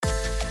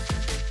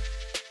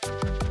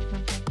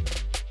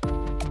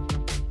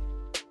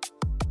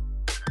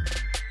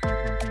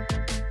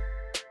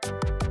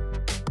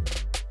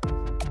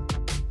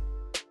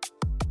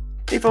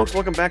folks,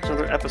 welcome back to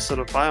another episode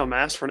of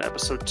Biomass for an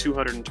episode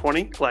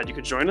 220. Glad you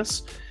could join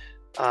us.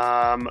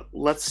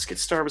 Let's get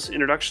started with some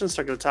introductions,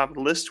 starting at the top of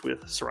the list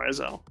with Soraya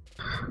Zell.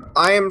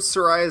 I am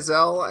Soraya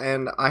Zell,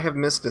 and I have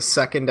missed a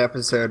second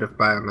episode of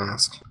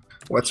Biomass.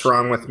 What's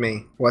wrong with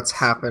me? What's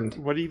happened?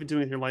 What are you even doing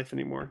with your life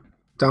anymore?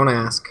 Don't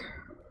ask.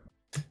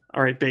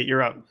 All right, Bait,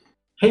 you're up.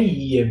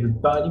 Hey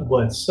everybody,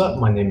 what's up?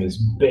 My name is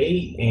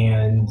Bait,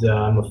 and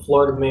I'm a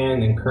Florida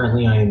man, and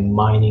currently I am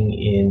mining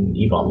in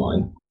EVE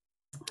Online.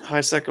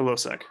 High sec or low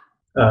sec?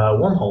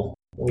 Wormhole.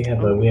 We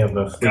have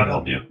a fleet. God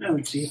help you. Oh,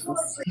 Jesus.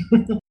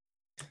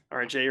 All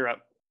right, Jay, you're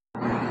up.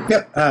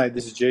 Yep. Hi,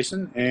 this is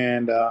Jason,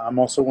 and I'm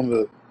also one of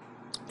the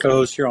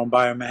co-hosts here on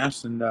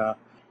Biomass, and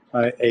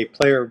a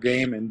player of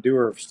game and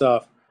doer of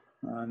stuff.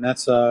 And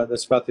that's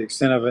about the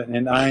extent of it.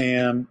 And I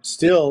am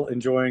still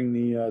enjoying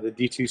the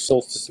D2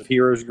 Solstice of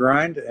Heroes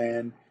grind,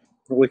 and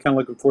really kind of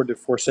looking forward to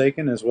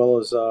Forsaken, as well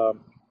as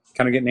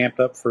kind of getting amped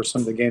up for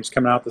some of the games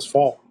coming out this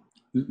fall.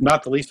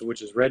 Not the least of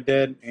which is Red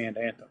Dead and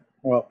Anthem.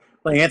 Well,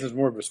 Anthem's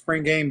more of a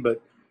spring game,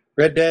 but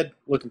Red Dead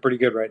looking pretty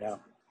good right now.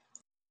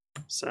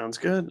 Sounds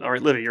good. All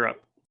right, Livy, you're up.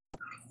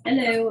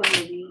 Hello,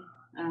 I'm Libby.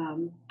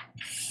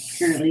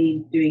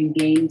 Currently doing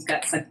games,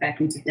 got sucked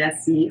back into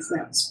Destiny, so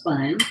that was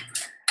fun.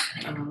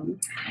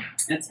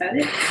 That's about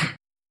it.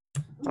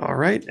 All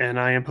right, and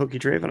I am Pokey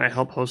Draven. I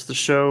help host the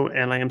show,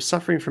 and I am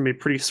suffering from a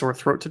pretty sore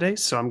throat today,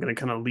 so I'm going to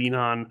kind of lean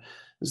on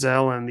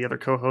Zell and the other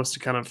co-hosts to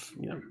kind of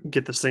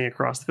get this thing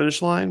across the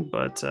finish line,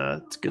 but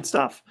it's good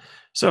stuff.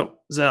 So,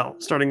 Zell,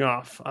 starting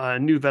off,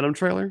 new Venom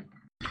trailer?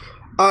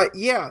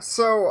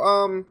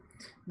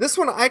 This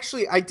one,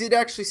 I did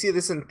actually see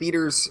this in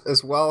theaters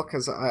as well,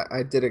 because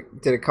I did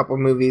a couple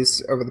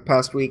movies over the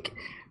past week.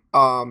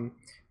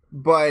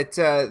 But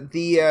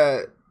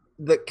the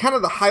kind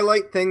of the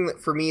highlight thing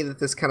that for me that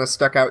this kind of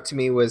stuck out to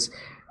me was,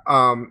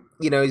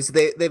 is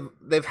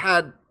they've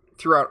had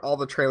throughout all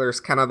the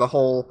trailers kind of the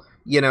whole,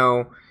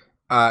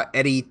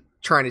 Eddie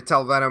trying to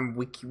tell Venom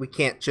we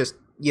can't just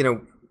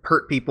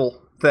hurt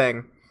people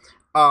thing.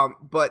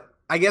 But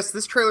I guess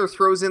this trailer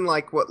throws in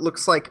like what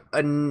looks like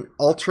an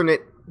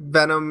alternate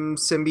Venom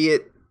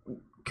symbiote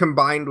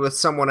combined with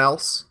someone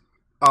else.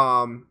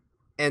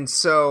 And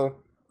so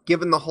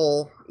given the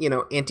whole,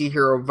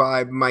 anti-hero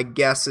vibe, my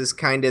guess is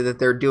kind of that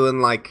they're doing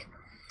like...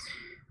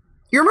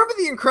 You remember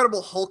the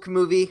Incredible Hulk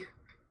movie,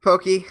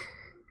 Pokey?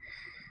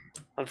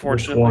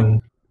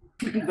 Unfortunately.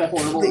 The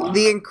horrible one.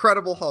 The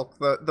Incredible Hulk,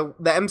 the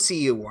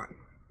MCU one.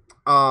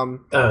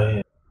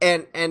 Yeah.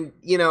 And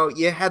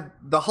you had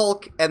the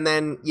Hulk, and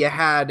then you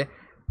had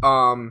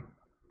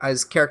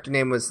his character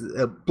name was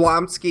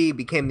Blonsky,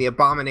 became the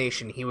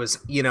Abomination. He was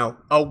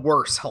a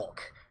worse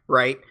Hulk,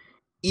 right?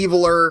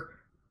 Eviler,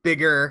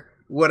 bigger,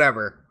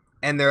 whatever.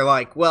 And they're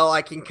like, well,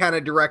 I can kind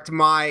of direct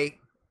my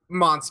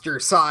monster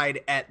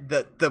side at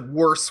the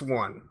worse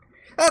one.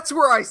 That's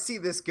where I see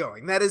this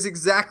going. That is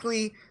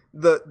exactly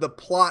the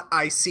plot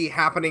I see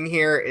happening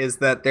here, is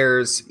that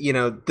there's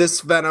this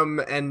Venom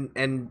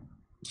and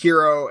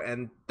Hero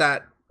and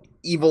that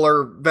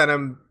eviler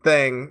Venom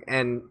thing,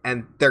 and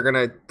they're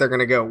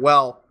gonna go,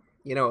 well,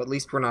 at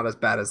least we're not as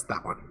bad as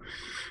that one.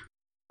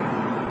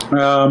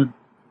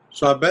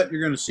 So I bet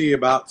you're going to see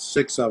about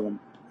 6 of them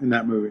in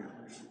that movie.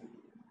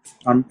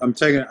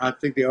 I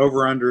think the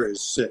over-under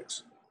is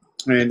 6.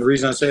 And the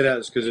reason I say that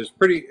is because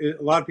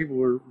a lot of people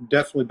were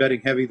definitely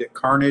betting heavy that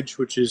Carnage,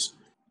 which is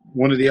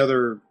one of the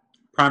other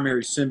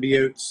primary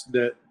symbiotes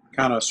that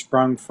kind of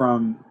sprung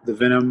from the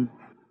Venom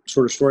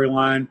sort of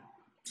storyline,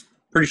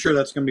 pretty sure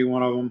that's going to be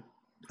one of them.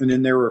 And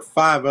then there were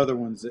 5 other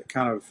ones that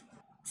kind of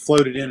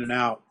floated in and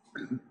out.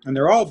 And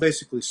they're all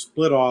basically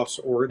split-offs,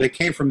 or they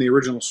came from the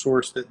original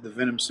source that the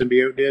Venom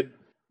symbiote did.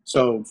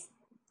 So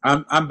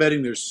I'm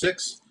betting there's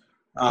 6.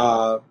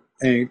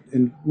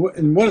 And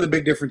one of the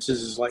big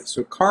differences is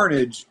so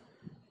Carnage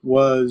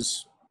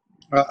was,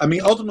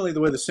 ultimately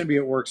the way the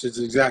symbiote works is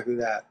exactly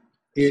that.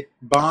 It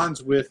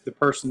bonds with the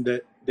person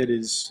that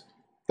is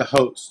the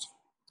host.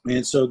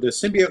 And so the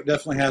symbiote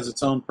definitely has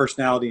its own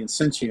personality and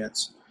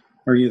sentience,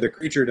 or the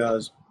creature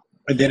does,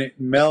 and then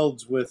it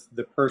melds with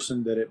the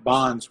person that it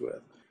bonds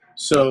with.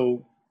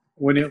 So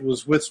when it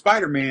was with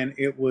Spider-Man,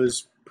 it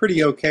was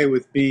pretty okay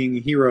with being a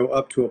hero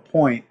up to a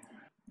point.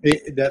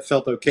 That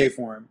felt okay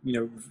for him.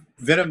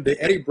 Venom, the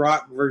Eddie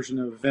Brock version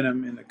of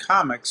Venom in the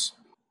comics,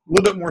 a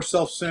little bit more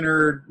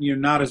self-centered,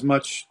 not as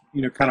much,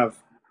 kind of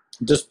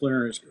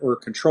discipline or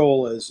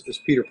control as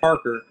Peter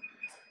Parker.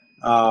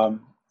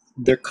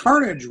 The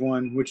Carnage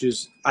one, which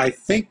is, I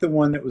think, the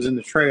one that was in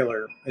the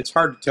trailer, it's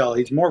hard to tell.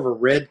 He's more of a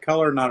red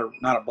color, not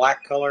a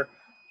black color.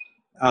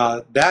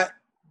 That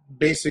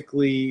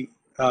basically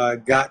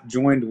got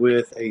joined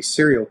with a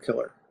serial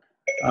killer,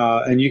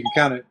 and you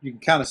can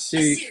kind of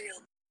see.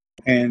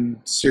 And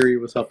Siri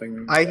was helping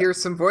me. I hear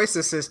some voice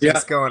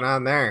assistance going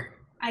on there.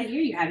 I hear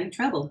you having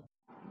trouble.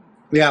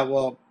 Yeah,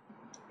 well,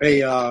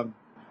 a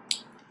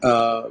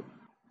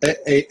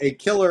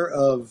killer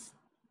of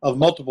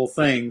multiple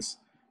things.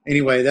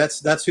 Anyway,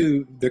 that's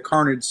who the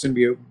Carnage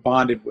symbiote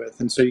bonded with,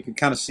 and so you can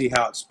kind of see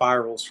how it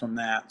spirals from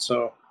that.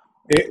 So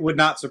it would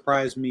not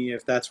surprise me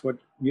if that's what.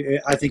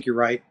 I think you're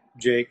right,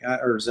 Jake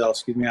or Zell.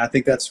 Excuse me. I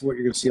think that's what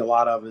you're going to see a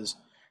lot of is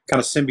kind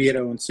of symbiote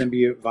and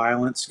symbiote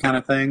violence kind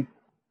of thing.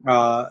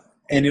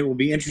 And it will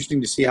be interesting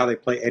to see how they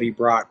play Eddie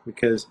Brock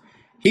because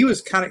he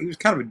was kind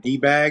of a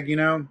d-bag, you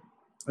know,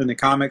 in the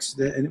comics,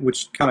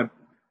 which kind of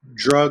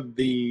drug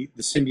the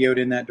symbiote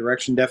in that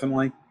direction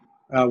definitely.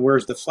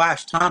 Whereas the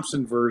Flash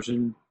Thompson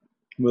version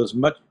was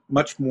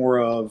much more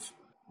of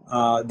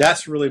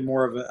that's really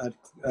more of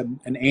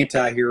an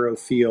anti-hero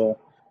feel.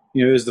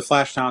 You know, it was the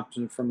Flash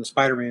Thompson from the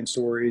Spider-Man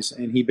stories,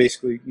 and he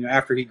basically, you know,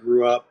 after he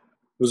grew up,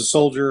 was a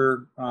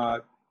soldier,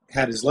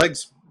 had his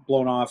legs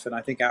blown off, and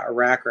I think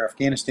Iraq or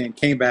Afghanistan,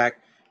 came back,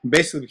 and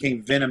basically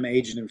became Venom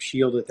agent of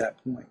S.H.I.E.L.D. at that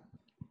point.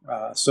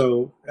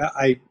 So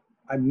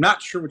I'm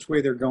not sure which way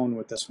they're going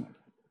with this one.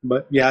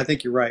 But, yeah, I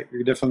think you're right.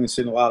 You're definitely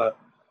seeing a lot of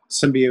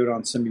symbiote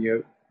on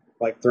symbiote,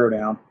 like,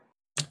 throwdown.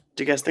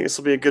 Do you guys think this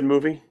will be a good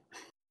movie?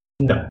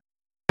 No.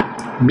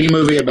 B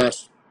movie at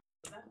best.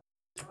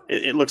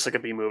 It looks like a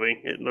B movie.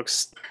 It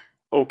looks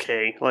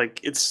okay. Like,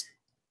 it's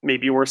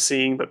maybe worth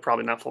seeing, but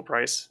probably not full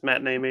price.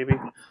 Matinee, maybe.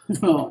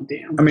 Oh,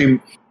 damn. I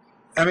mean,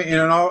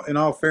 in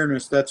all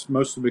fairness, that's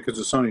mostly because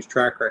of Sony's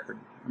track record.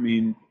 I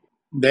mean,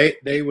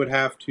 they would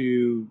have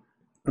to.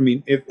 I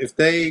mean, if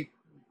they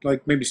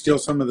like maybe steal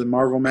some of the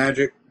Marvel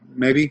magic,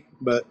 maybe,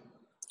 but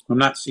I'm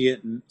not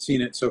seeing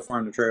it so far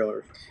in the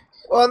trailers.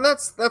 Well, and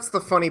that's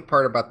the funny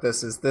part about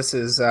this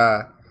is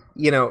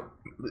you know,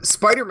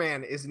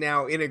 Spider-Man is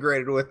now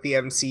integrated with the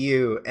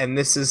MCU, and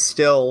this is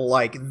still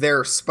like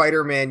their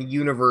Spider-Man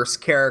universe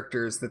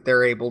characters that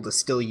they're able to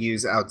still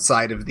use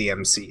outside of the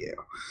MCU,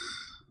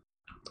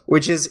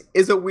 which is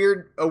a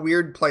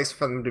weird place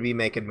for them to be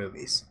making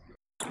movies.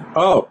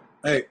 Oh,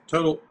 hey,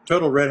 total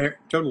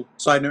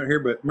side note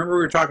here, but remember we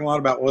were talking a lot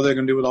about what they're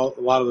going to do with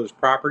a lot of those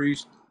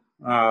properties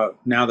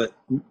now that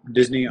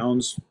Disney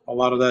owns a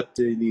lot of that,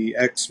 the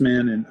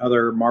X-Men and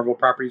other Marvel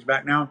properties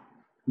back now.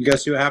 You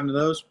guys see what happened to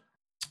those?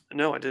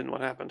 No, I didn't.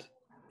 What happened?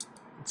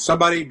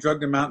 Somebody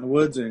drugged them out in the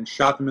woods and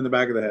shot them in the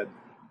back of the head.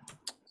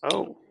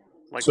 Oh,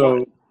 like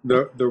so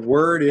what? the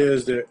word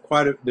is that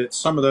that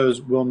some of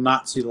those will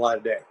not see the light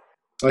of day,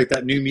 like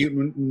that New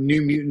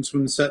Mutants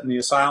when set in the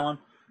asylum.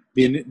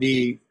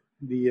 The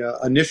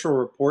initial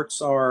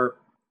reports are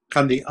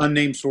kind of the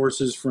unnamed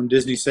sources from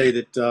Disney say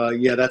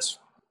that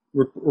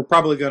we're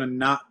probably going to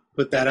not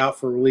put that out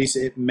for release.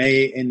 It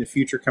may in the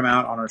future come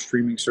out on our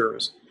streaming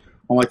service,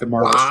 unlike the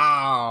Marvel.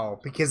 Wow,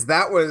 because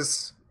that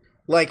was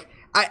like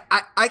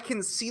I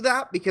can see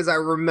that because I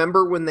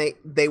remember when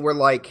they were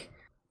like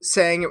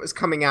saying it was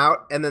coming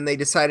out and then they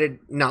decided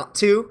not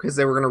to because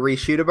they were going to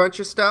reshoot a bunch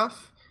of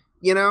stuff.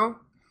 You know,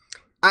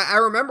 I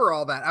remember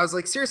all that. I was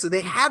like, seriously,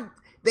 they had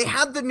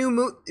the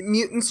New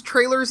Mutants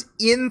trailers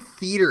in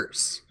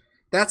theaters.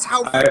 That's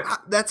how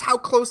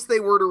close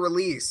they were to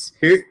release.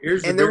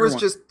 Here's and there was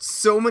just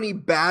so many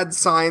bad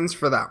signs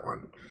for that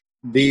one.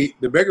 The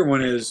bigger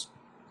one is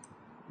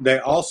they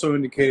also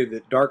indicated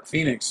that Dark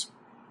Phoenix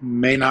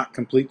may not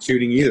complete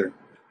shooting either.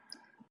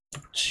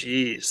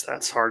 Jeez,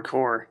 that's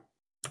hardcore.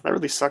 That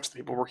really sucks. The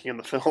people working on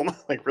the film,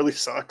 like, really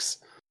sucks.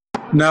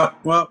 No,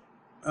 well,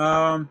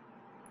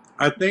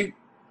 I think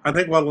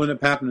what'll end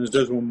up happening is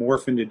those will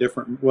morph into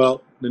different.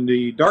 Well, then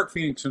the Dark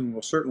Phoenix one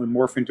will certainly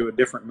morph into a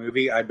different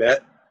movie. I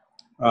bet.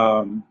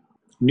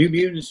 New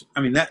Mutants.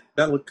 I mean that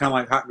looked kind of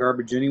like hot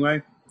garbage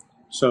anyway,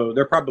 so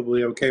they're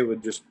probably okay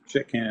with just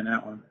shit canning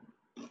that one.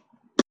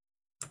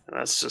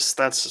 That's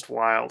just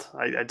wild.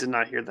 I did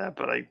not hear that,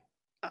 but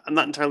I'm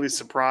not entirely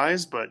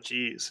surprised. But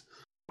geez,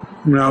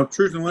 No,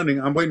 Truth in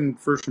Lending. I'm waiting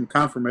for some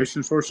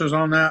confirmation sources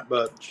on that,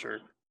 but sure.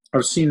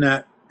 I've seen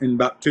that in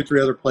about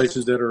 2-3 other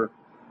places that are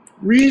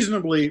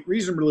reasonably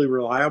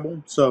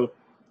reliable. So it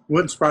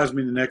wouldn't surprise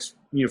me in the next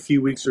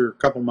few weeks or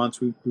couple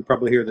months we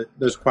probably hear that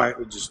those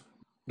quietly just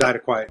died a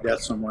quiet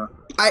death somewhere.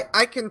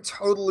 I can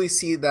totally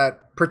see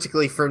that,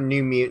 particularly for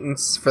New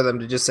Mutants, for them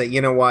to just say,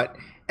 you know what,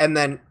 and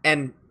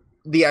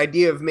the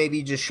idea of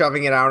maybe just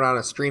shoving it out on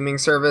a streaming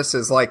service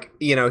is like,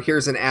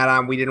 here's an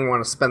add-on. We didn't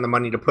want to spend the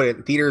money to put it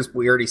in theaters. But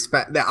we already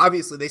spent that.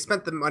 Obviously, they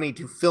spent the money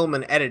to film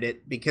and edit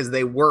it because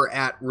they were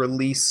at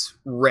release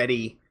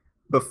ready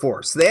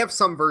before. So they have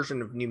some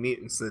version of New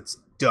Mutants that's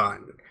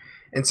done.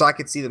 And so I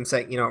could see them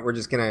saying, we're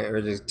just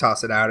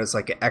toss it out as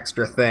like an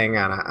extra thing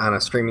on a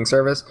streaming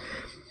service.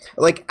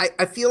 Like,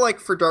 I feel like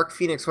for Dark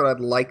Phoenix, what I'd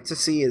like to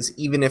see is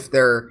even if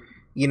they're,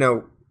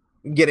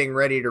 getting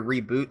ready to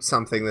reboot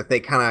something, that they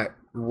kind of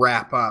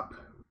wrap up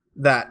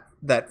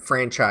that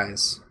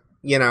franchise,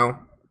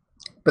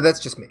 but that's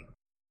just me.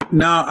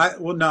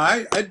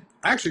 I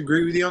actually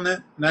agree with you on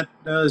that,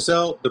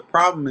 Zell. The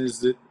problem is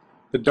that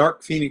the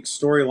Dark Phoenix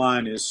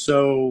storyline is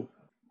so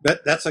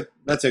that's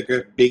a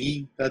good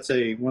biggie. That's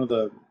one of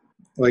the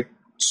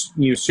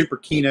super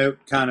keynote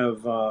kind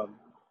of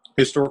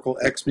historical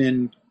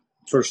X-Men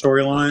sort of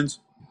storylines.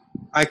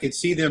 I could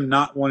see them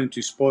not wanting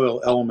to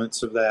spoil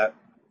elements of that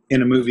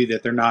in a movie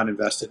that they're not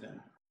invested in.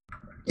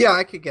 Yeah,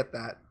 I could get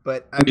that,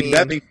 but I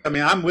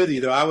mean, I'm with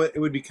you though. It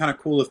would be kind of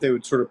cool if they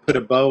would sort of put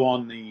a bow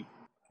on the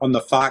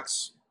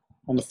Fox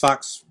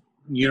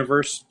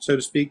universe, so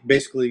to speak.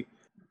 Basically,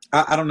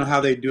 I don't know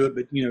how they do it,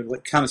 but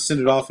like kind of send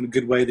it off in a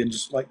good way, then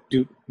just like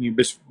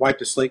just wipe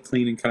the slate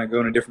clean and kind of go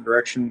in a different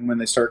direction when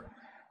they start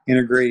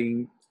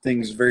integrating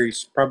things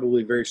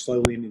probably very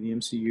slowly into the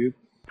MCU.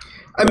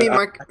 I mean,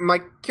 my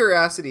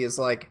curiosity is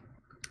like,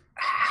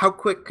 how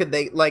quick could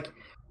they, like,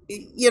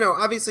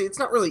 obviously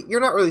you're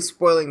not really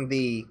spoiling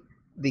the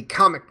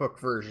comic book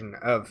version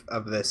of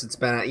this. It's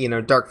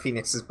been, Dark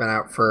Phoenix has been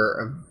out for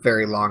a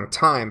very long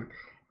time.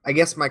 I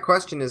guess my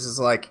question is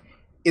like,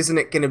 isn't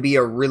it going to be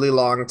a really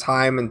long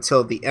time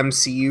until the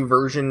MCU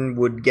version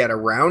would get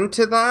around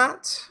to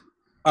that?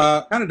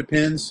 Kind of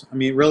depends. I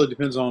mean, it really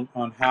depends on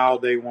how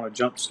they want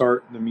to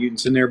jumpstart the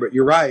mutants in there. But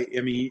you're right. I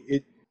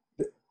mean,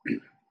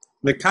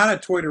 they kind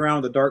of toyed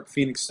around with the Dark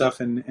Phoenix stuff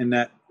in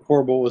that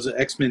horrible, was it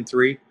X-Men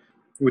 3,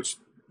 which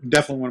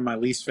definitely one of my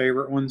least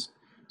favorite ones.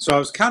 So I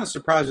was kind of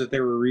surprised that they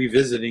were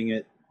revisiting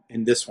it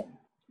in this one.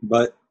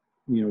 But,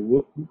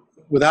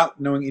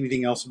 without knowing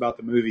anything else about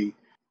the movie,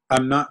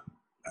 I'm not,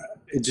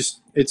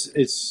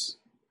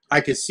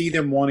 I could see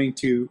them wanting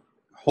to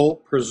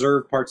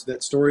preserve parts of that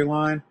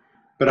storyline,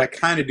 but I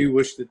kind of do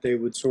wish that they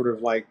would sort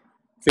of like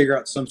figure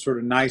out some sort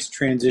of nice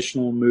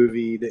transitional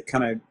movie that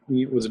kind of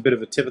was a bit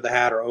of a tip of the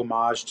hat or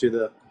homage to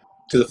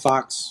the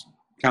Fox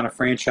kind of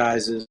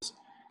franchises.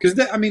 Because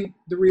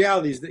the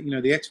reality is that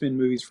the X-Men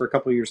movies for a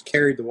couple of years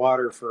carried the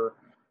water for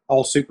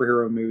all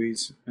superhero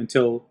movies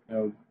until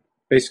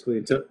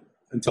basically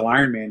until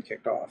Iron Man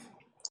kicked off.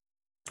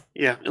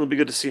 Yeah, it'll be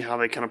good to see how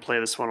they kind of play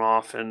this one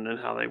off and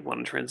how they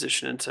want to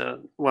transition into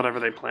whatever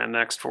they plan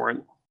next for it.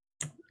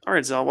 All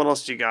right, Zell, what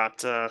else do you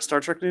got? Star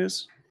Trek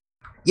news?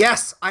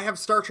 Yes, I have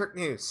Star Trek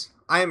news.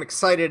 I am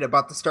excited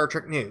about the Star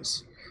Trek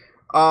news.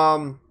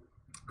 So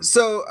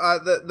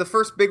the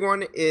first big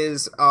one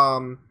is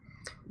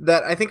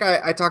that I think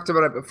I talked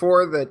about it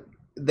before, that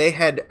they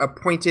had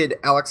appointed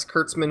Alex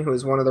Kurtzman, who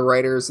is one of the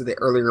writers of the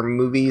earlier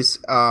movies,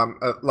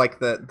 like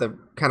the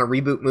kind of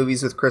reboot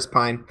movies with Chris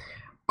Pine,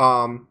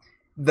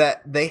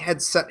 that they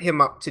had set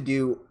him up to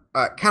do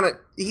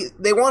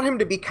they want him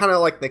to be kind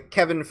of like the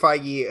Kevin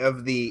Feige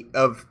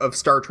of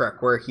Star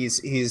Trek, where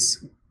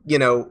he's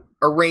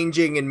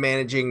arranging and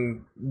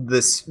managing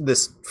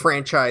this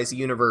franchise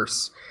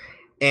universe.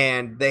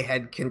 And they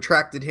had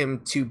contracted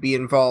him to be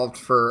involved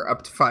for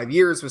up to 5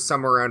 years with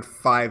somewhere around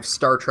 5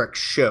 Star Trek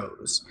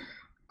shows.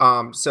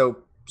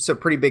 So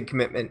pretty big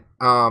commitment.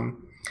 So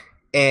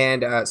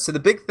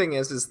the big thing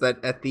is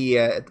that at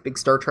the big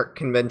Star Trek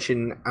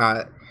convention,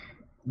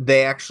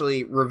 they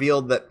actually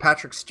revealed that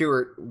Patrick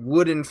Stewart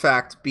would in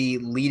fact be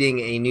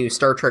leading a new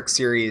Star Trek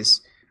series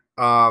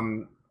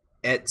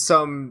at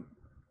some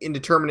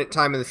indeterminate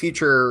time in the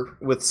future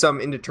with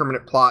some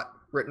indeterminate plot,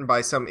 written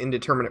by some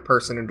indeterminate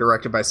person and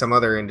directed by some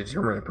other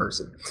indeterminate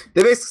person.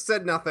 They basically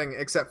said nothing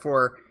except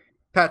for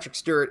Patrick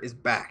Stewart is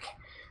back,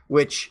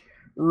 which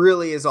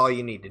really is all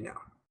you need to know.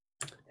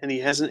 And he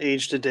hasn't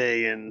aged a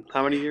day in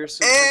how many years?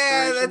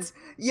 That's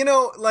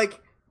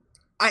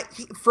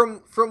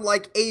from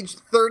like age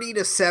 30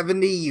 to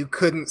 70, you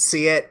couldn't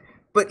see it.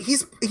 But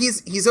he's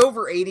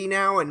over 80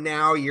 now, and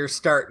now you're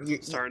starting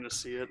to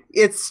see it.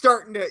 It's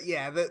starting to,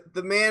 yeah.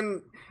 The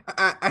man,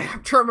 I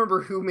have to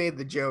remember who made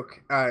the joke.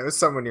 It was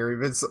someone near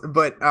me,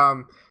 but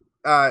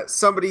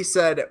somebody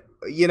said,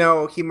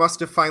 he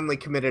must have finally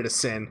committed a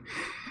sin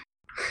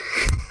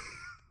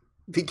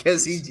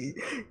because he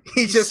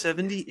just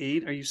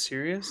 78. Are you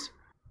serious?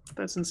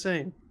 That's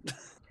insane.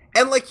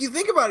 And like you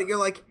think about it, you're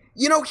like,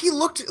 he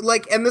looked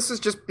like, and this was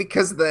just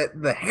because of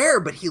the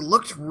hair, but he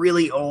looked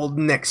really old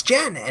next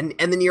gen. And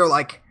then you're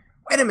like,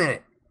 wait a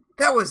minute,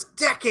 that was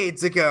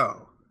decades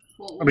ago.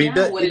 Well, I mean,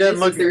 what it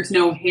is there's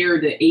no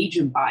hair to age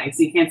him by,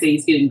 so you can't say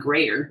he's getting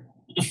grayer.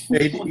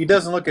 He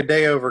doesn't look a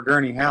day over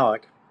Gurney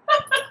Halleck.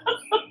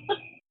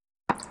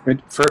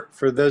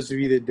 For those of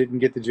you that didn't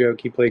get the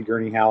joke, he played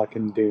Gurney Halleck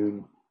in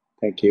Dune.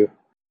 Thank you.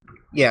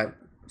 Yeah,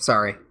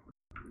 sorry.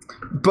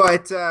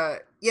 But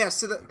yeah,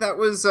 so that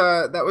was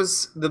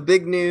the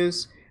big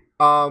news,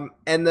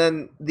 and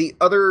then that's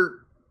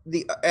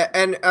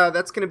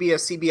going to be a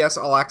CBS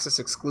All Access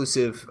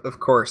exclusive, of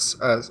course,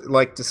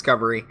 like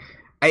Discovery.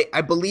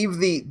 I believe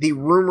the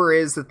rumor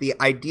is that the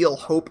ideal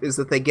hope is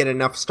that they get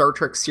enough Star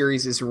Trek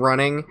series is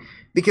running,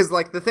 because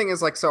like the thing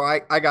is like, so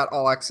I got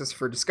All Access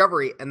for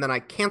Discovery, and then I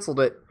canceled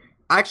it.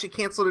 I actually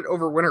canceled it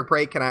over winter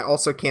break, and I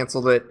also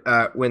canceled it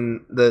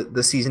when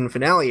the season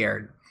finale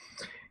aired.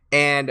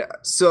 And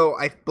so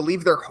I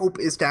believe their hope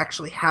is to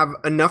actually have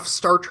enough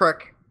Star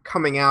Trek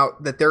coming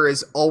out that there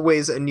is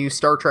always a new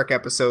Star Trek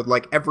episode,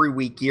 like every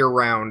week, year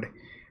round,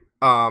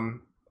 on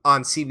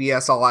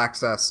CBS All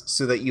Access,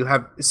 so that you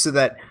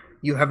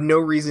have no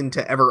reason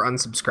to ever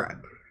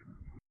unsubscribe.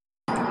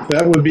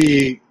 That would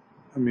be,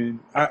 I mean,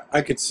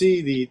 I could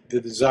see the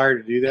desire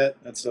to do that.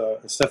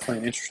 It's definitely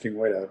an interesting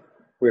way to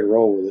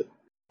roll with it.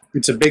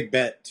 It's a big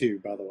bet too,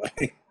 by the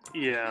way.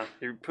 Yeah,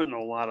 you're putting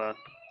a lot of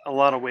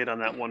weight on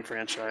that one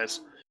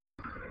franchise.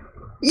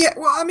 Yeah,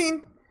 well, I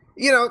mean,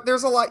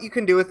 there's a lot you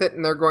can do with it,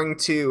 and they're going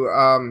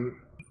to,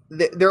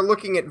 they're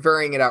looking at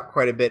varying it out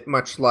quite a bit,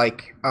 much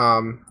like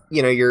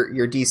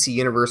your DC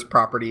Universe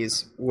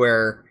properties,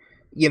 where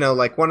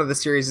like one of the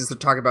series they're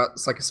talking about,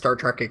 it's like a Star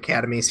Trek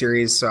Academy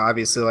series, so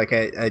obviously like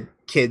a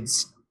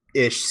kids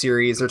ish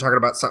series. They're talking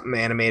about something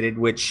animated,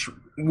 which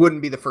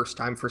wouldn't be the first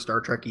time for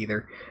Star Trek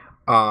either.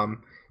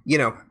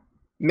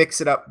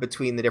 Mix it up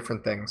between the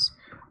different things.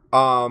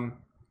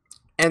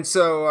 And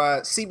so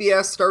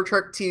CBS Star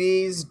Trek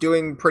TV's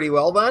doing pretty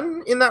well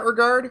then in that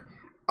regard.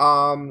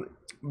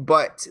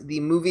 But the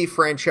movie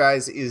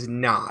franchise is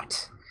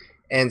not.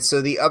 And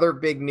so the other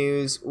big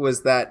news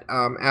was that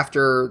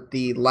after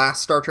the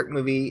last Star Trek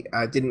movie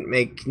didn't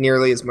make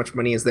nearly as much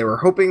money as they were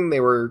hoping, they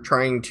were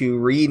trying to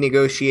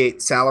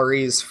renegotiate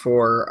salaries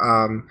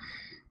for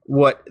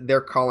what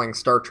they're calling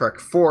Star Trek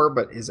 4,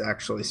 but is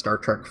actually Star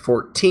Trek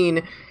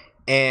 14.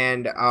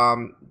 And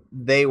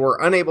they were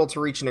unable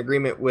to reach an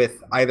agreement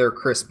with either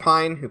Chris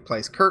Pine, who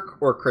plays Kirk,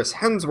 or Chris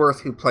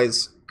Hemsworth, who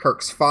plays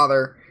Kirk's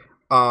father.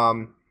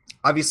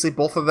 Obviously,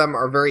 both of them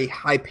are very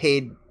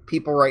high-paid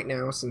people right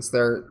now, since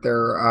they're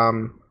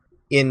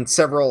in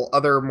several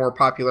other more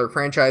popular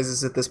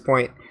franchises at this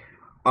point.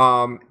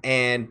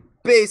 And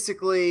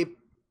basically,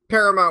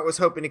 Paramount was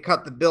hoping to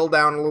cut the bill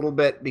down a little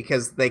bit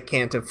because they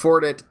can't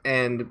afford it,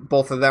 and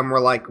both of them were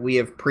like, we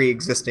have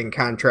pre-existing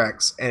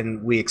contracts,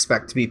 and we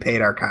expect to be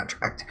paid our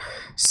contract.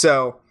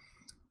 So,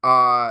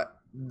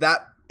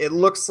 that it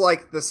looks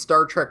like the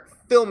Star Trek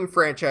film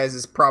franchise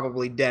is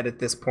probably dead at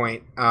this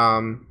point.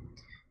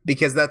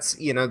 Because that's,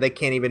 they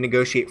can't even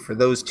negotiate for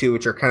those two,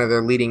 which are kind of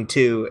their leading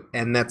two,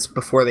 and that's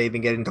before they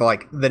even get into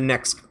like the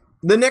next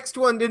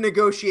one to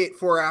negotiate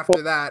for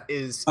after that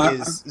is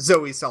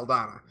Zoe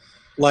Saldana.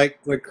 Like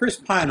Chris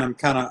Pine, I'm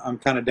kind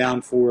of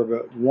down for,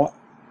 but what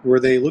were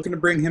they looking to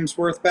bring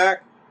Hemsworth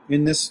back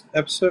in this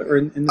episode or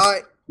in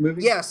this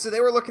movie? Yeah, so they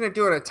were looking at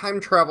doing a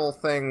time travel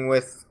thing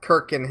with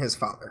Kirk and his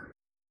father.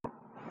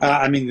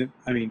 I mean,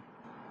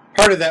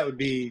 part of that would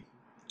be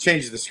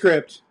change the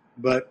script,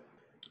 but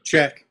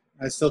check.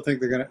 I still think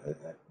they're going to...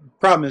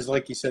 Problem is,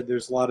 like you said,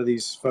 there's a lot of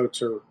these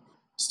folks are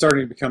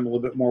starting to become a little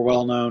bit more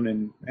well-known,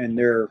 and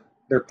their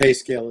pay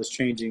scale is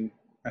changing,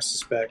 I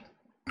suspect.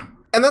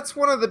 And that's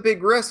one of the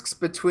big risks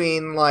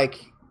between,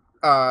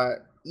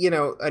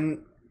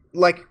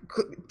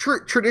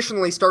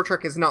 traditionally Star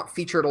Trek has not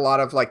featured a lot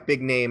of,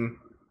 big-name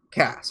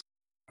cast.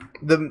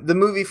 The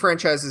movie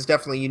franchise is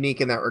definitely unique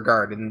in that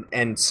regard,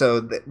 and so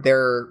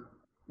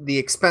the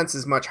expense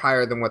is much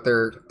higher than what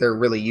they're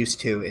really used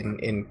to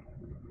in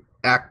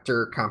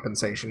actor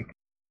compensation.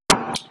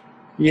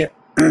 Yeah,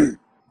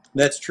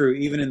 that's true.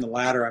 Even in the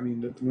latter,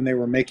 when they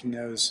were making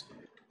those,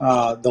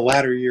 the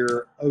latter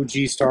year OG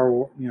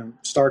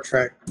Star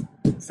Trek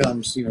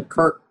films,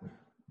 Kirk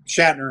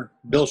Shatner,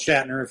 Bill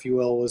Shatner, if you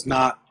will, was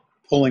not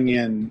pulling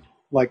in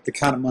like the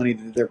kind of money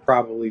that they're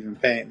probably even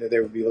paying, that they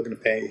would be looking to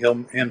pay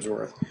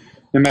Hemsworth,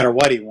 no matter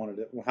what he wanted,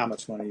 how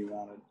much money he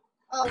wanted.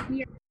 Oh,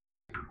 yeah.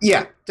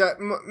 Yeah,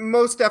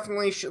 most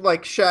definitely.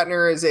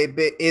 Shatner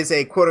is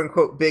a quote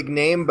unquote big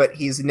name, but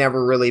he's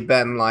never really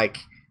been like,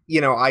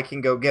 I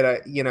can go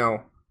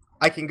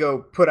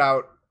put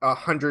out a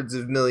hundreds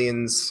of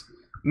millions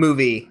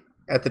movie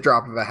at the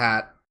drop of a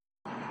hat.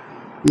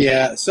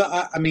 Yeah. So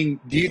do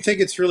you think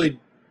it's really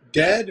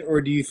dead, or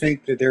do you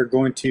think that they're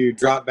going to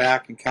drop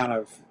back and kind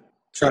of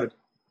try to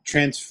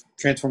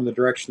transform the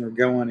direction they're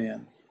going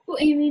in? Well,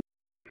 Amy.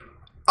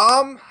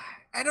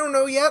 I don't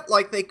know yet.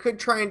 They could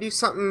try and do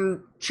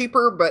something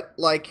cheaper, but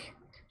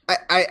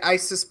I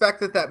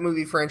suspect that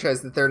movie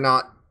franchise, that they're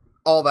not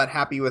all that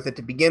happy with it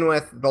to begin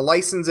with. The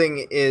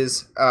licensing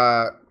is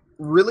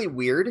really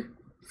weird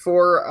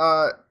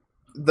for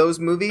those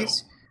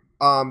movies,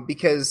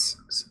 because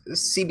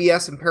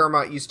CBS and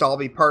Paramount used to all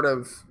be part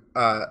of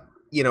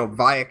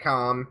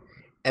Viacom,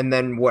 and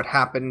then what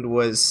happened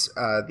was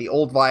the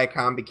old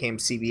Viacom became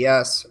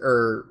CBS,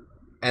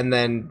 and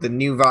then the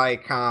new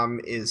Viacom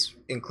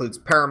includes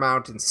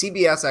Paramount, and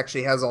CBS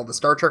actually has all the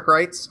Star Trek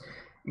rights,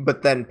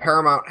 but then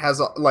Paramount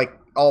has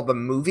all the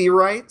movie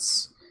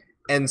rights.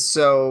 And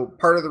so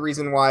part of the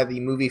reason why the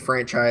movie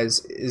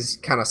franchise is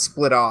kind of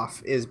split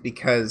off is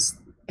because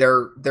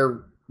they're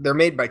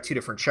made by two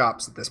different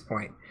shops at this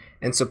point.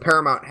 And so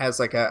Paramount has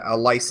a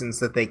license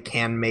that they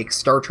can make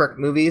Star Trek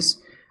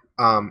movies,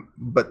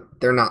 but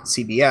they're not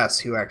CBS,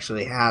 who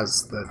actually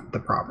has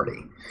the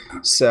property.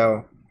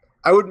 So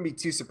I wouldn't be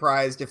too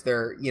surprised if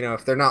they're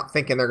not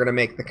thinking they're going to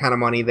make the kind of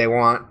money they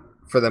want,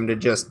 for them to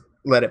just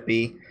let it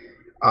be.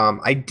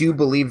 I do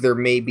believe there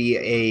may be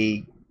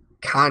a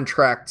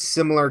contract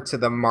similar to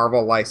the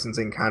Marvel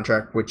licensing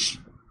contract, which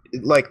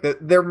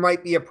there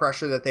might be a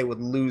pressure that they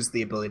would lose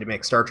the ability to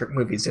make Star Trek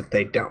movies if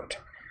they don't.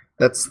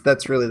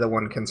 That's really the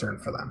one concern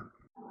for them.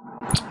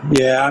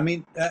 Yeah,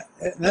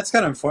 that's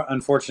kind of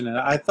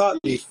unfortunate. I thought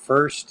the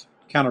first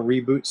kind of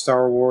reboot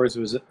Star Wars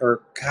the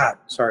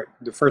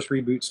first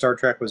reboot Star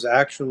Trek was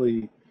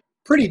actually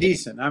pretty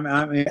decent.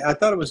 I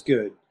thought it was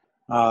good.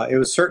 It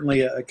was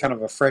certainly a kind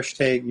of a fresh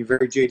take,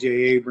 very J.J.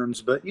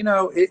 Abrams, but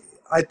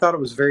I thought it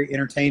was very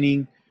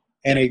entertaining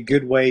and a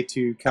good way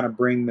to kind of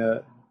bring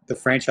the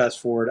franchise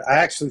forward. I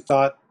actually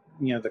thought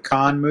the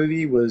Khan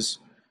movie was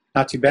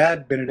not too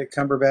bad. Benedict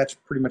Cumberbatch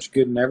pretty much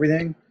good in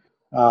everything.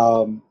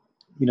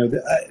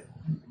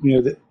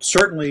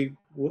 Certainly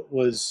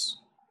was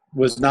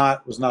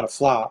not a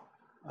flop.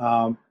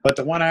 But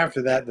the one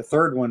after that, the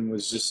third one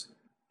was just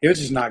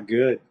not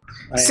good.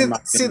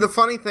 See, the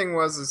funny thing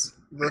was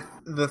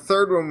the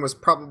third one was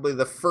probably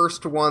the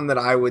first one that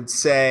I would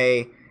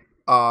say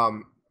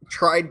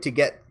tried to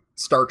get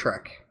Star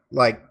Trek,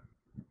 like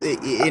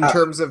in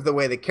terms of the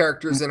way the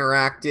characters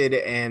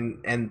interacted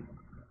and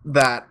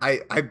that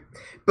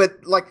but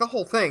like the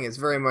whole thing is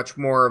very much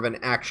more of an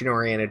action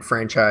oriented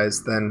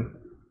franchise than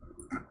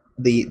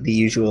the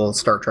usual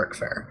Star Trek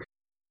fare.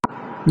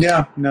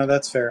 Yeah, no,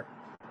 that's fair.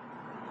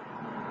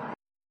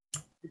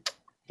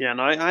 Yeah,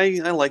 no,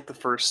 I liked the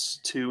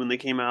first two when they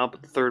came out,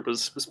 but the third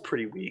was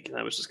pretty weak, and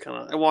I was just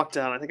I walked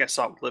out. I think I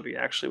saw it with Livy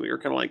actually. We were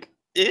kind of like,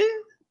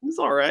 it was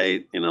all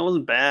right. It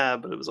wasn't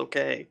bad, but it was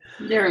okay.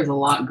 There is a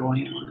lot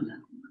going on in that.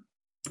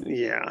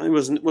 Yeah, it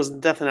was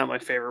definitely not my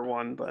favorite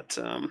one, but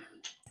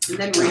And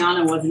then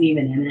Rihanna wasn't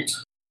even in it.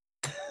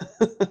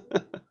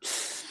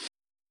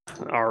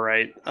 all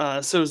right.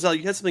 So Zell,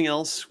 you had something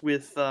else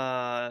with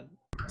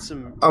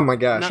some. Oh my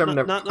gosh, I'm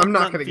not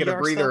going to get a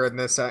VR breather stuff? in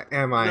this,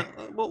 am I?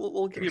 No,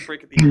 we'll give you a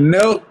break at the end.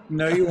 Nope,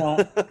 no, you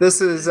won't.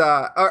 This is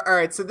all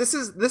right. So this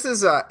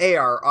is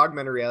AR,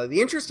 augmented reality.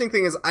 The interesting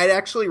thing is, I'd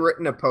actually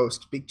written a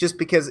post just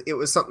because it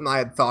was something I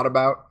had thought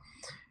about,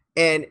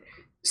 and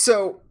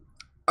so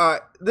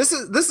this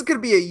is going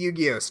to be a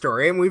Yu-Gi-Oh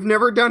story, and we've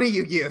never done a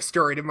Yu-Gi-Oh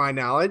story to my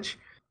knowledge.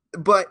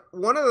 But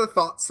one of the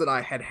thoughts that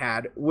I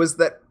had was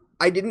that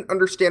I didn't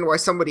understand why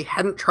somebody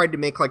hadn't tried to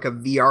make like a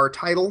VR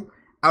title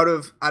out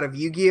of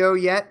Yu-Gi-Oh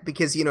yet,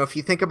 because if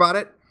you think about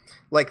it,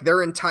 like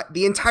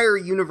the entire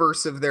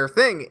universe of their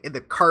thing,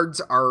 the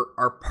cards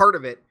are part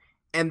of it,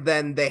 and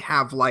then they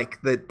have like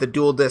the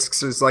dual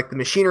discs is like the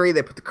machinery.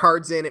 They put the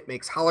cards in, it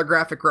makes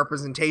holographic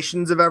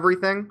representations of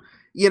everything,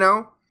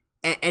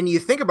 and you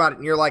think about it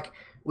and you're like,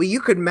 well,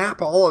 you could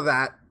map all of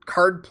that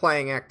card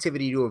playing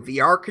activity to a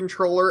VR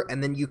controller,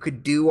 and then you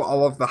could do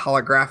all of the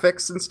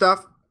holographics and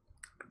stuff.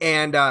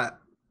 And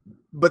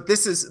but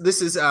this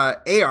is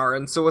AR,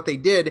 and so what they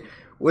did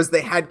was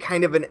they had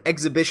kind of an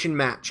exhibition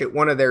match at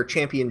one of their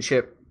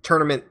championship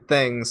tournament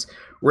things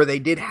where they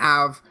did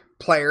have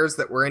players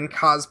that were in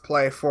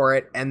cosplay for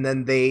it, and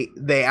then they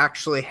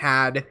actually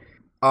had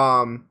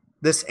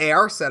this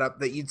AR setup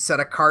that you'd set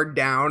a card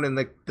down and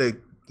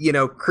the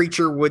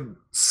creature would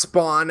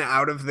spawn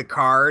out of the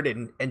card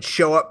and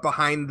show up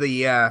behind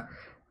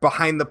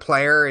the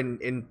player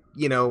in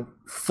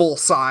full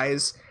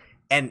size,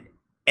 and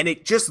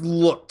it just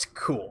looked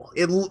cool.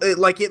 It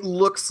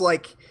looks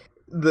like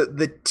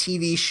the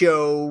TV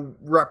show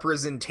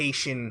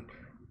representation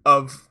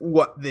of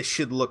what this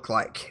should look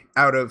like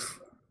out of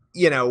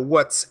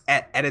what's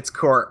at its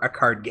core a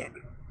card game.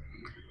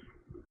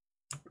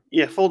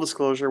 Yeah, full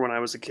disclosure, when I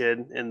was a kid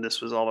and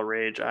this was all the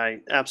rage, I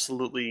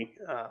absolutely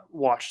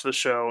watched the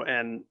show,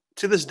 and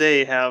to this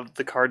day have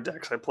the card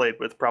decks I played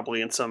with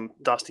probably in some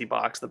dusty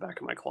box in the back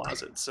of my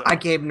closet. So I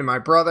gave them to my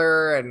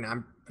brother, and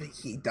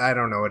I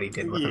don't know what he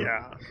did with them.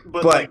 Yeah,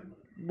 but like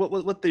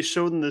what they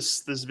showed in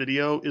this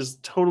video is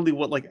totally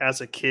what, like, as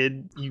a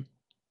kid you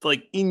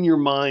like in your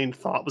mind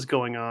thought was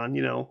going on.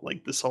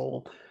 Like this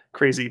whole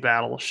crazy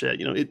battle shit.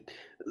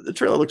 The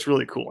trailer looks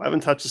really cool. I haven't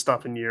touched the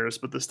stuff in years,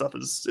 but this stuff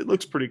it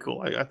looks pretty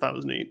cool. I thought it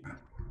was neat.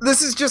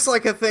 This is just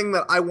like a thing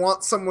that I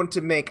want someone to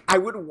make. I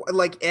would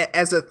like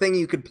as a thing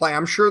you could play.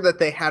 I'm sure that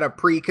they had a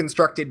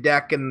pre-constructed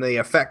deck, and the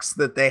effects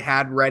that they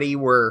had ready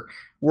were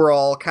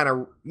all kind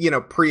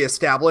of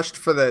pre-established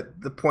for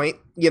the point,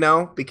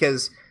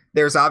 because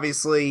there's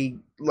obviously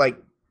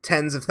like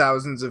tens of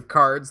thousands of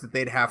cards that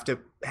they'd have to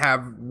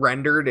have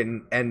rendered,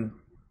 and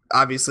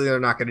obviously they're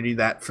not going to do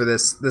that for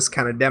this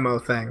kind of demo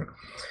thing.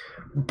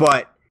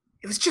 But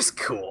it was just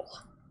cool.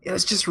 It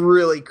was just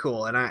really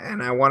cool, and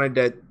I wanted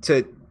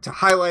to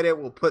highlight it.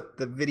 We'll put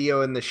the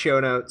video in the show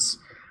notes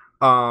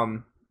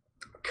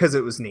because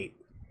it was neat,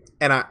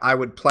 and I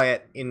would play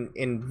it in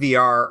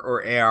VR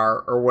or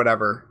AR or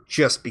whatever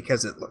just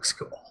because it looks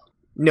cool.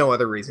 No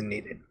other reason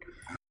needed.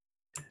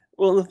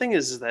 Well, the thing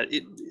is that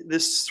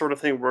this sort of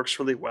thing works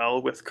really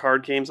well with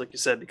card games, like you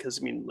said, because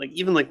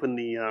even like when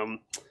the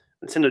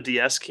Nintendo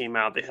DS came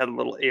out, they had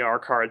little AR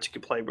cards you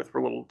could play with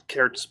where little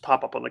characters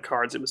pop up on the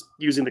cards. It was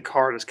using the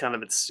card as kind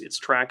of its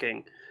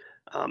tracking.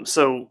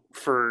 So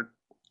for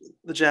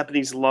the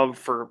Japanese love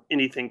for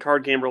anything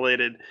card game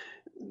related,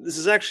 this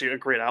is actually a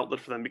great outlet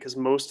for them, because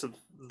most of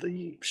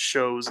the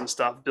shows and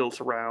stuff built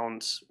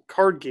around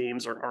card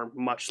games are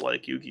much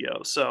like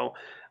Yu-Gi-Oh! So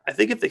I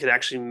think if they could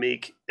actually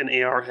make an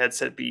AR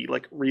headset be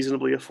like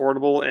reasonably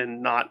affordable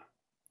and not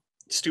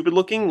stupid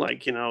looking,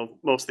 like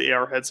most of the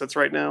AR headsets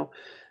right now,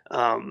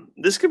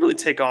 this could really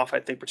take off, I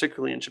think,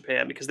 particularly in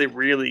Japan, because they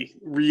really,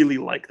 really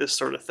like this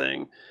sort of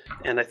thing.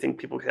 And I think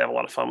people could have a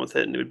lot of fun with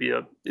it, and it'd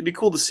be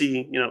cool to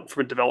see,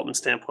 from a development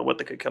standpoint, what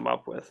they could come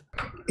up with.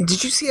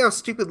 Did you see how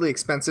stupidly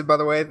expensive, by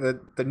the way, the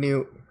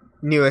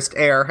newest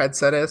AR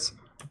headset is?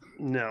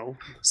 No.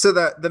 So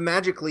the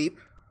Magic Leap,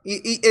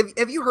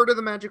 Have you heard of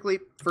the Magic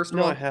Leap? First of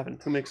No, all, I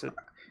haven't. Who makes it?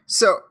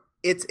 so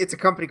it's a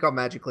company called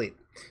Magic Leap.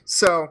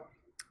 So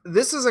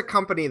this is a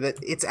company that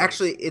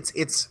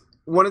it's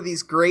one of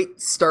these great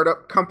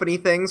startup company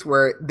things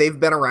where they've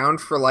been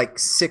around for like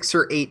 6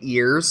 or 8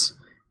 years,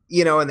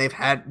 and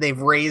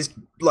they've raised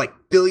like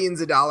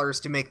billions of dollars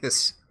to make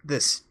this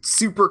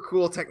super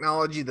cool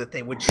technology that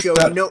they would show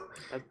no.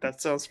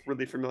 That sounds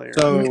really familiar.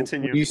 So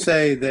Continue. when you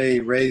say they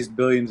raised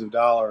billions of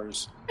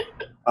dollars,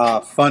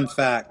 fun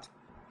fact,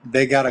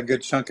 they got a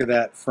good chunk of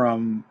that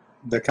from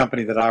the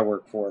company that I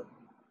work for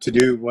to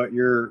do what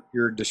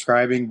you're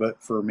describing,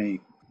 but for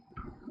me.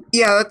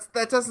 Yeah,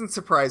 that doesn't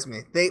surprise me.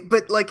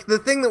 But like the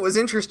thing that was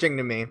interesting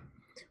to me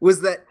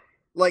was that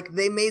like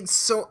they made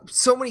so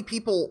many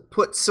people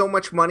put so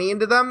much money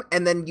into them,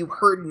 and then you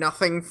heard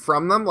nothing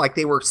from them. Like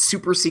they were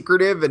super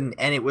secretive, and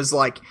it was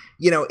like,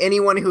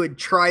 anyone who had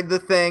tried the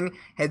thing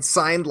had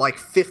signed like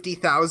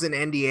 50,000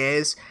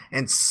 NDAs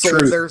and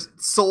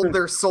sold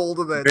their soul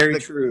to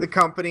the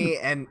company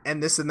and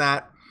this and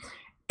that.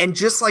 And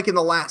just like in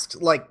the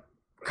last like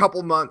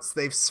couple months,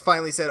 they've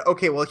finally said,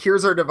 okay, well,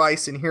 here's our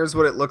device and here's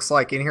what it looks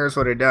like and here's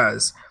what it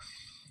does.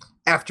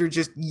 After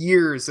just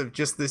years of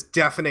just this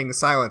deafening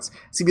silence,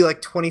 it's gonna be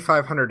like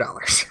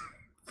 $2,500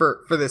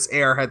 for this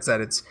AR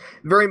headset. It's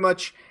very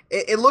much,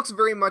 it looks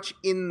very much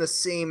in the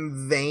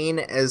same vein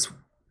as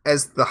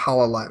the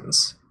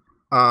HoloLens,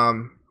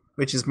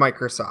 which is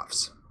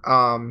Microsoft's.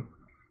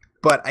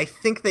 But I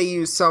think they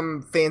use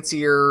some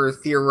fancier,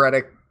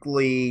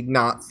 theoretically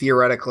not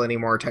theoretical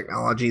anymore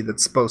technology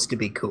that's supposed to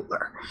be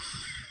cooler.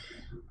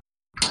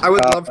 I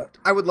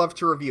would love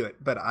to review it,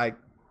 but I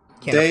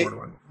can't afford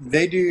one.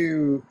 They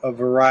do a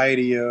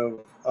variety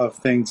of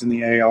things in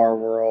the AR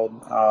world.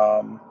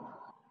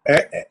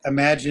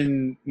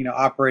 Imagine,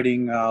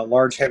 operating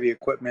large, heavy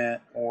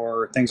equipment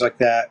or things like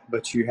that,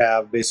 but you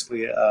have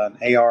basically an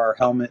AR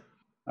helmet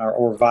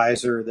or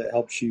visor that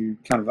helps you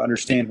kind of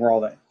understand where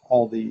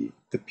all the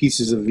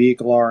pieces of the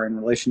vehicle are in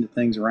relation to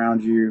things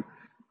around you.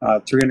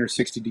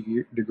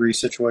 360-degree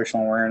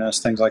situational awareness,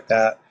 things like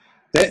that.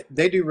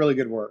 They do really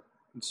good work.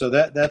 So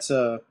that's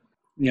a,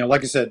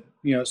 like I said,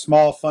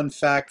 small fun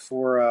fact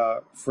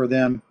for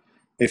them.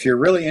 If you're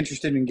really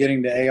interested in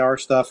getting the AR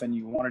stuff and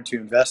you wanted to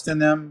invest in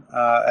them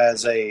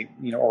as a,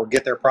 or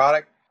get their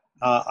product,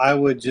 I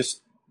would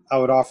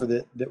offer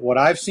that what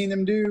I've seen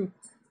them do,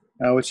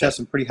 which has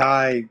some pretty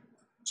high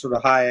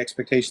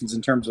expectations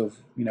in terms of,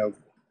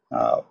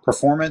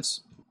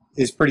 performance,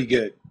 is pretty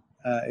good.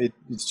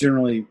 It's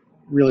generally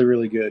really,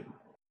 really good.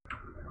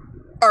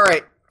 All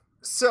right.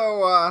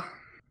 So,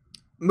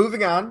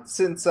 moving on,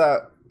 since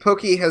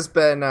Pokey has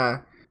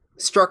been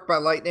struck by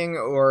lightning,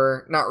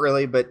 or not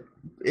really, but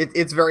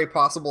it's very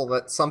possible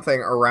that something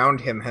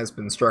around him has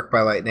been struck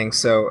by lightning.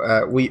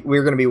 So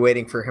we're going to be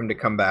waiting for him to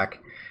come back.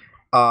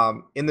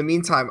 In the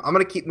meantime, I'm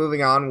going to keep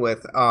moving on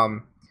with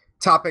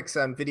topics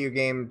on video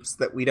games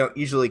that we don't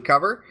usually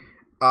cover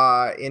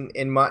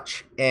in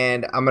much,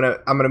 and I'm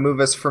gonna move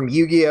us from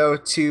Yu-Gi-Oh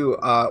to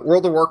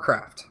World of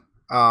Warcraft,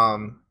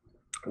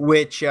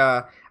 which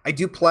I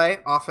do play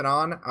off and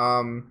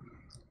on.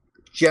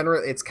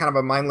 Generally, it's kind of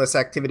a mindless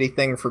activity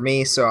thing for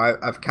me, so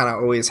I've kind of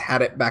always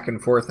had it back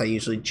and forth. I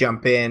usually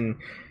jump in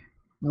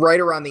right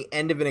around the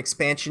end of an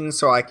expansion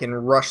so I can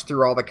rush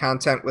through all the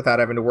content without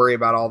having to worry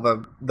about all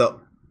the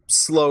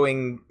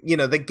slowing,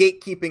 the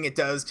gatekeeping it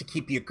does to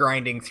keep you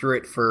grinding through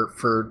it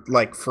for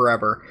like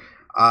forever.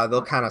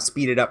 They'll kind of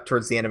speed it up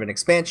towards the end of an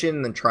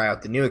expansion, then try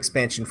out the new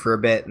expansion for a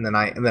bit, and then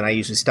I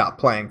usually stop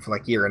playing for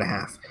like a year and a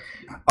half.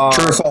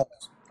 True or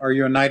false? Are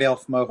you a Night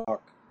Elf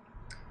Mohawk?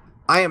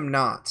 I am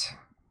not.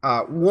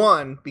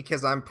 One,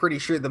 because I'm pretty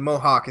sure the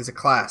Mohawk is a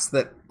class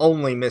that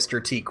only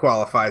Mr. T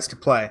qualifies to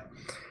play.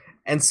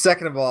 And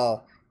second of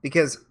all,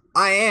 because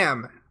I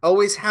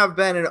always have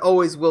been, and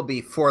always will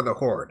be for the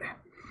Horde.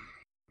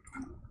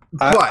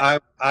 But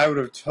I would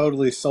have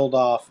totally sold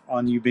off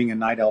on you being a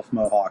Night Elf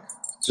Mohawk.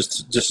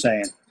 Just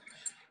saying.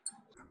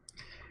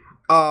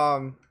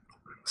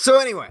 So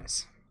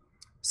anyways,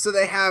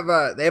 they have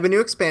a new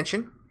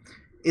expansion.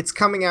 It's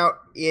coming out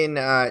in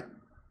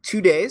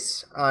 2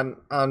 days on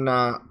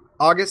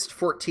August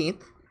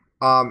 14th,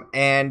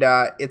 and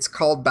it's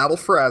called Battle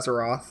for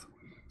Azeroth.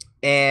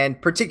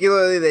 And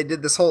particularly, they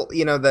did this whole,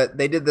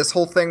 they did this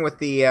whole thing with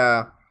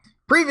the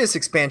previous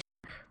expansion.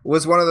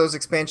 Was one of those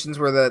expansions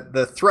where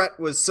the threat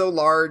was so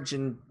large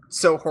and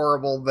so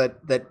horrible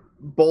that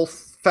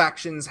both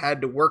factions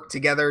had to work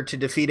together to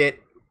defeat it,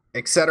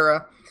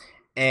 etc.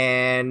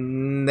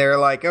 And they're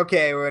like,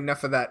 okay, well,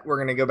 enough of that. We're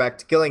gonna go back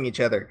to killing each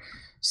other.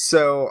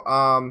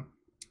 So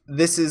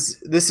this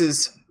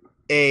is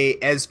a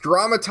as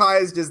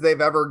dramatized as they've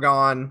ever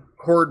gone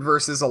Horde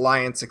versus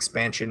Alliance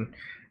expansion,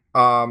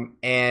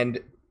 and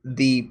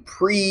the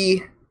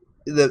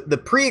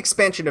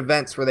pre-expansion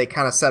events where they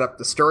kind of set up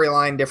the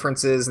storyline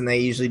differences, and they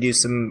usually do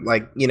some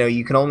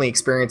you can only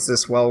experience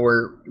this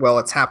while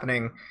it's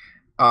happening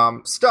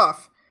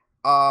stuff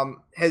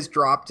has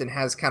dropped and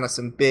has kind of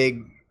some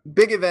big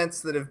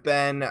events that have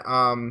been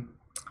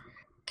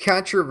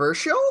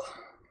controversial,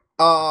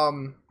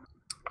 and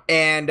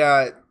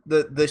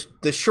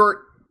the short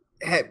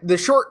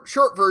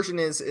version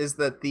is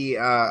that the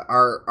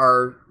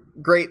our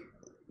great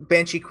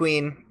Banshee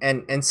Queen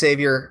and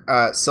savior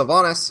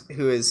Sylvanas,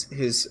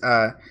 who's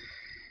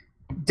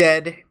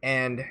dead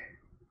and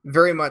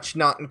very much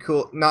not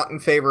in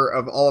favor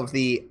of all of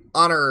the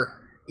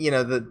honor,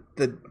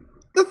 the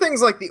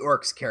things like the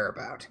orcs care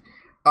about.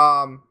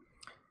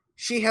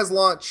 She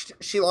launched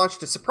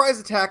a surprise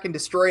attack and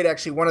destroyed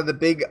actually one of the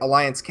big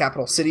Alliance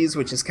capital cities,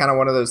 which is kind of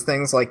one of those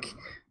things like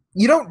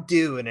you don't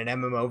do in an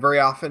MMO very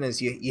often,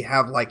 is you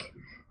have like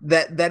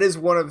that is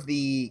one of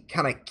the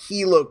kind of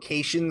key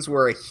locations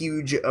where a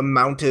huge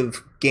amount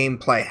of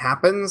gameplay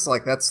happens.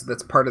 Like that's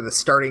part of the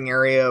starting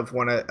area of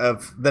one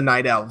of the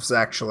Night Elves,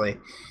 actually.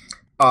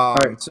 All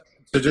right, so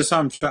just so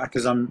I'm shocked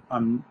because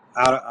I'm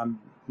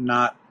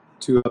not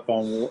too up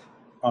on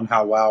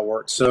how WoW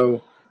works.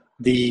 So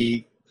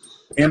the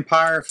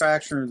Empire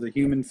faction or the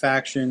human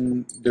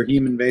faction, their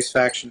human-based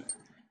faction,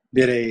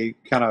 did a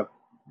kind of,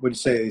 would you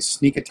say, a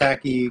sneak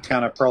attacky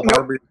kind of Pearl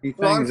Harbor thing?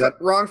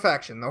 Wrong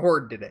faction. The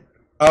Horde did it.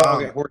 Oh,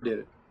 okay, Horde did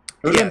it.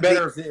 It would have been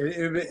better if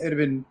it'd have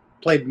been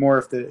played more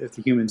if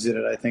the humans did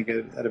it. I think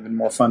it'd have been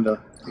more fun to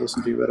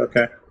listen to. But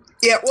okay.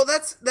 Yeah, well,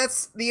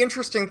 that's the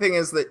interesting thing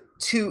is that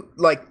two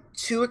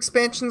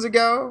expansions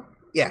ago,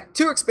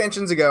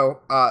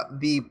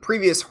 the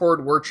previous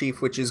Horde war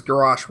chief, which is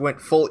Garrosh,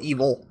 went full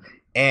evil,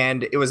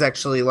 and it was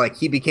actually like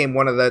he became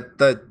one of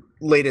the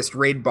latest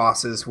raid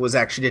bosses, was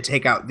actually to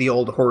take out the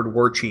old Horde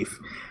war chief.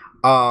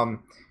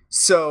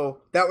 So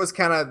that was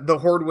kind of the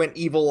Horde went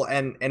evil,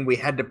 and we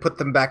had to put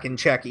them back in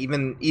check,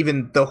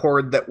 even the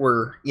Horde that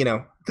were,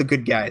 the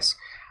good guys.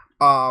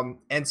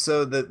 And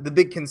so the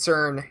big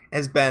concern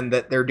has been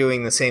that they're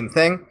doing the same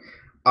thing.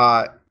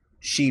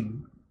 She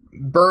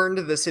burned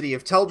the city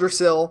of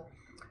Teldrassil,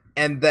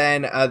 and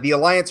then the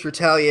Alliance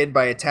retaliated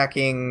by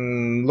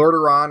attacking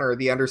Lordaeron, or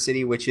the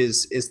Undercity, which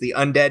is the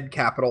undead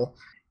capital.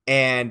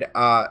 And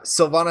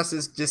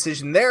Sylvanas'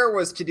 decision there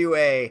was to do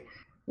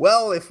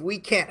well, if we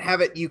can't have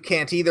it, you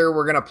can't either.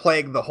 We're going to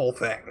plague the whole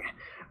thing.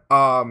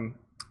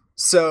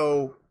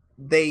 So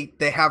they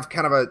have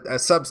kind of a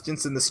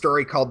substance in the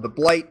story called the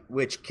Blight,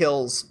 which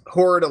kills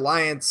Horde,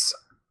 Alliance,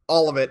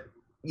 all of it.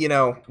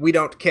 We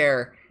don't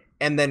care,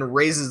 and then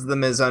raises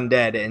them as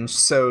undead. And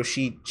so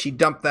she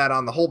dumped that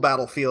on the whole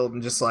battlefield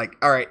and just like,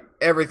 all right,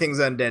 everything's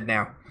undead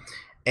now,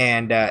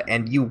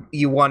 and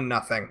you won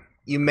nothing.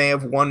 You may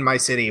have won my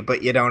city,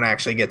 but you don't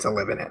actually get to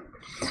live in it.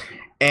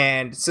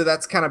 And so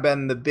that's kind of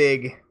been the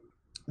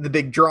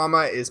big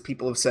drama, is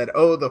people have said,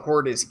 oh, the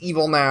Horde is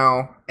evil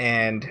now.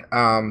 And,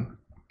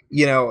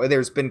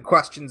 there's been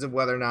questions of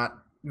whether or not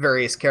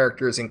various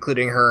characters,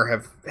 including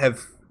her,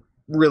 have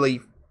really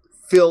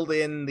filled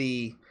in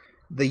the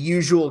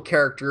usual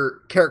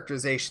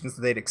characterizations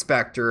that they'd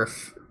expect, or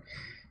if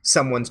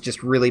someone's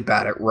just really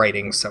bad at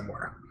writing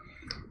somewhere.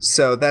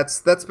 So that's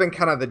been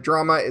kind of the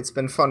drama. It's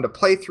been fun to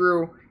play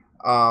through.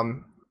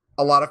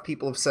 A lot of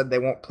people have said they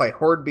won't play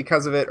Horde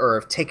because of it, or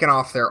have taken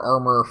off their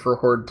armor for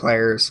Horde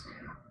players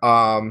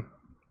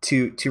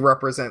to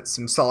represent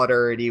some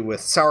solidarity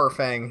with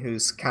Sourfang,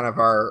 who's kind of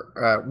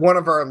our one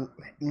of our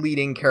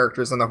leading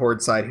characters on the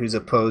Horde side, who's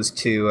opposed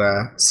to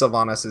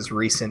Sylvanas'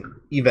 recent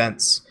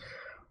events.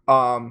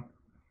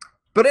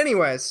 But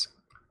anyways,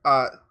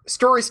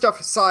 story stuff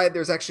aside,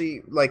 there's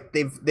actually like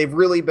they've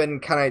really been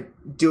kind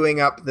of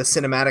doing up the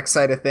cinematic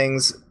side of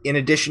things, in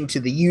addition to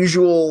the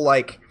usual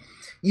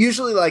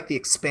usually like the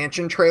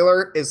expansion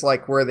trailer is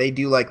like where they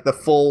do like the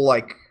full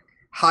like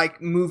high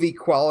movie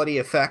quality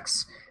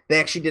effects. They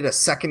actually did a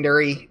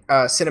secondary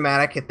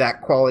cinematic at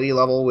that quality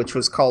level, which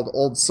was called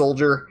Old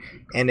Soldier,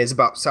 and is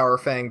about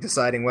Sourfang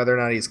deciding whether or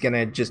not he's going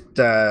to just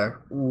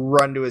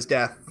run to his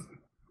death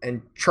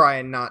and try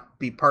and not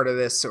be part of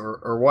this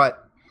or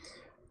what.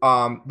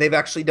 They've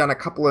actually done a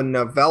couple of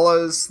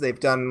novellas. They've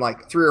done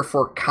like 3 or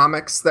 4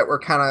 comics that were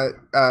kind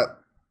of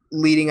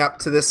leading up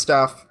to this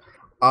stuff.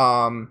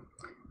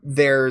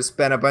 There's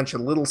been a bunch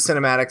of little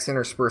cinematics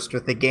interspersed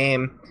with the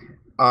game.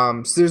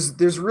 So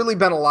there's really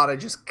been a lot of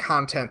just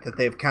content that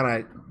they've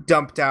kind of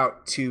dumped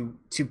out to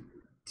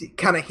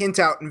kind of hint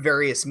out in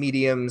various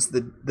mediums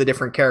the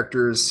different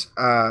characters'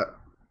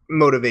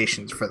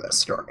 motivations for this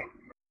story.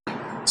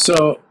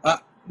 So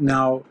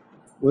now,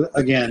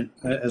 again,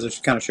 as I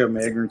kind of showed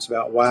my ignorance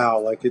about WoW,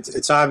 like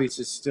it's obvious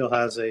it still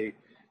has to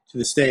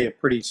this day a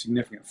pretty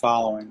significant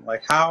following.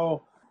 Like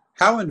how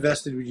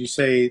invested would you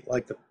say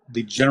like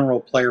the general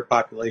player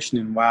population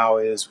in WoW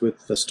is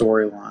with the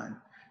storyline?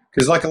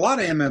 Because like a lot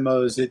of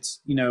MMOs, it's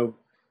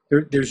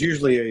there's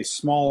usually a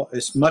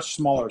much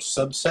smaller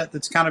subset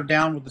that's kind of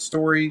down with the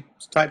story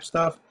type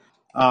stuff,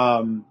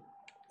 and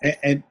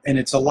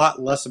it's a lot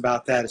less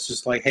about that. It's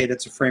just like, hey,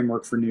 that's a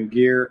framework for new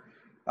gear.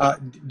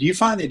 Do you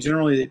find that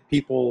generally that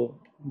people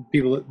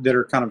that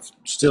are kind of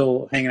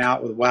still hanging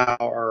out with WoW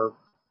are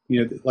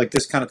like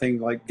this kind of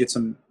thing, like gets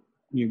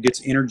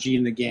energy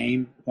in the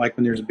game, like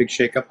when there's a big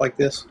shakeup like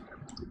this?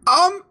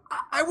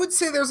 I would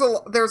say there's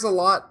a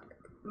lot,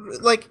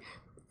 like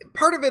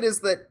part of it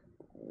is that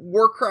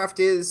Warcraft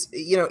is,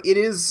 it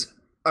is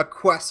a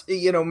quest,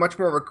 much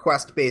more of a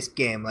quest-based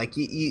game. Like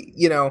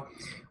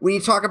when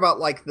you talk about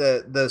like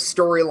the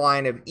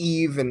storyline of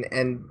Eve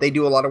and they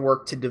do a lot of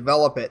work to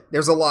develop it,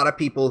 there's a lot of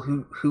people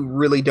who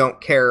really don't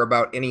care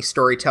about any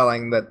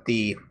storytelling that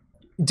the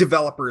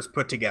developers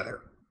put together,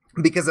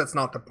 because that's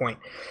not the point.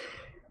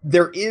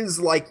 There is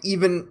like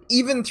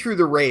even through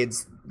the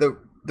raids,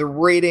 the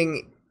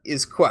raiding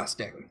is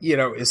questing.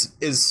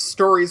 Is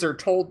stories are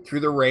told through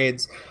the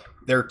raids.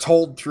 They're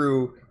told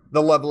through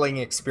the leveling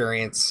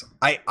experience.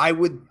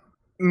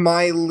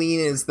 My lean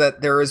is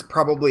that there is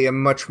probably a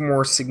much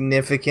more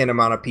significant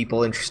amount of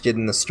people interested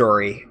in the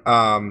story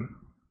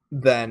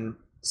than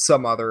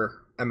some other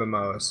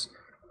MMOs.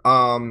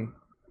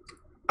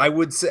 I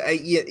would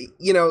say,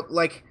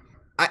 like,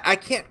 I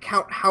can't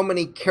count how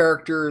many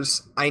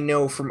characters I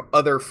know from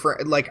other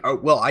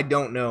I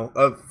don't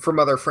know from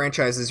other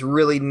franchises.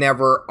 Really,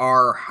 never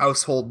are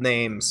household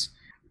names.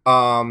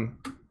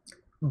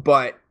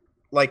 But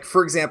like,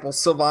 for example,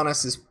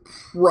 Sylvanas is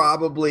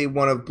probably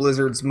one of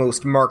Blizzard's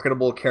most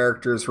marketable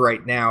characters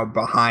right now,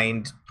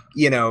 behind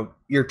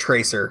your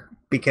Tracer,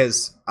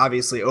 because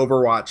obviously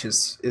Overwatch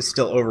is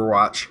still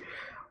Overwatch.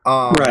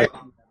 Right.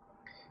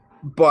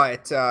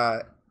 But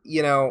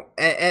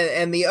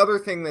and the other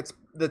thing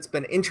that's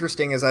been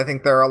interesting is I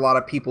think there are a lot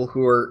of people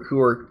who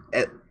are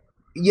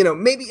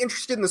maybe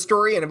interested in the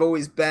story and have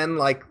always been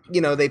like,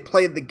 they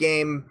played the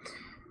game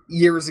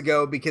years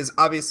ago, because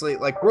obviously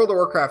like World of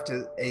Warcraft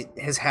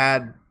has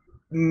had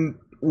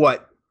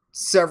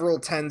several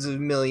tens of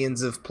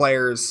millions of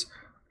players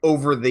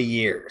over the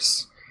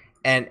years,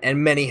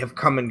 and many have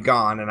come and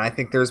gone, and I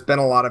think there's been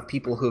a lot of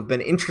people who have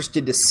been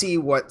interested to see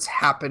what's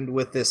happened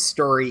with this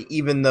story,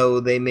 even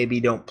though they maybe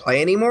don't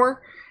play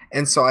anymore.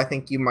 And so I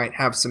think you might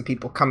have some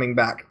people coming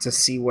back to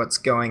see what's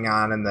going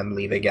on and then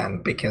leave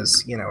again,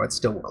 because it's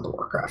still World of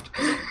Warcraft.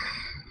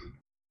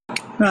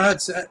 No,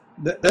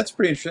 that's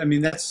pretty interesting. I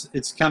mean,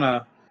 it's kind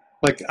of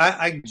like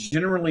I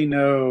generally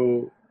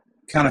know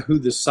kind of who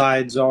the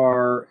sides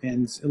are,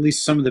 and at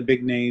least some of the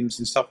big names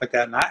and stuff like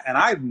that. And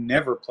I've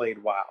never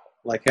played WoW,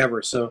 like,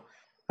 ever. So,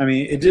 I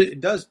mean, it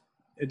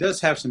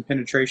does have some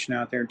penetration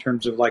out there in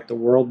terms of like the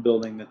world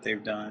building that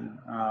they've done.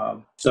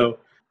 So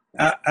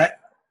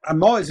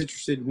I'm always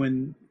interested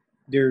when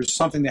there's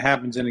something that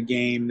happens in a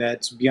game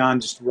that's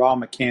beyond just raw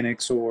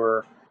mechanics,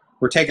 or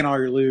we're taking all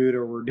your loot,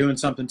 or we're doing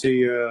something to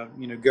you,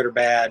 good or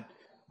bad.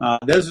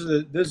 Those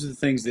are the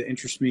things that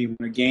interest me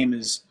when a game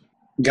has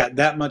got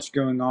that much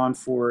going on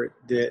for it,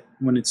 that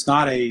when it's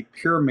not a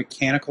pure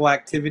mechanical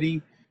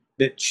activity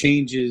that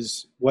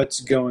changes what's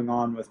going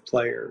on with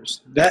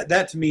players.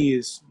 That to me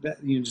is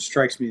just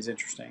strikes me as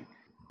interesting.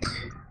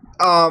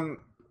 And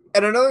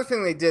another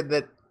thing they did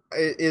that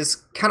is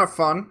kind of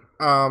fun.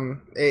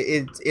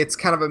 It's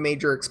kind of a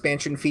major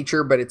expansion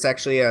feature, but it's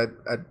actually a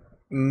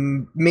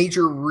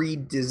major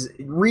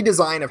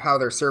redesign of how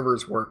their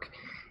servers work.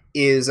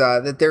 Is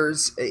that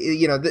there's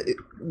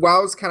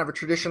WoW's kind of a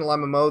traditional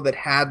MMO that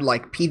had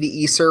like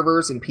PvE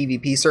servers and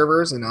PvP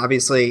servers, and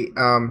obviously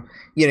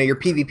your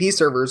PvP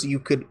servers you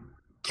could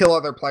kill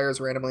other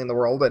players randomly in the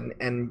world,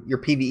 and your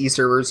PvE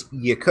servers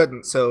you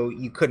couldn't, so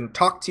you couldn't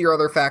talk to your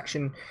other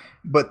faction,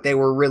 but they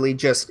were really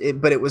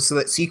but it was so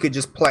you could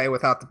just play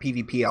without the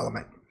PvP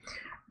element.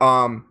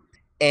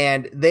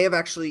 And they have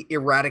actually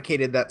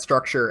eradicated that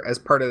structure as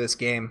part of this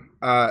game,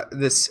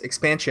 this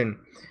expansion.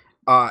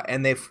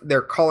 And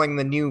they're calling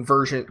the new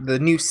version, the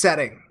new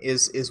setting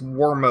is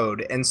War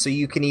Mode, and so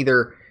you can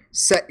either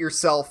set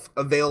yourself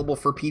available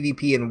for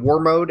PvP in War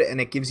Mode, and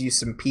it gives you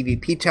some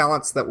PvP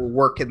talents that will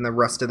work in the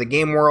rest of the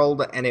game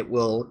world, and it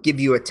will give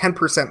you a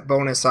 10%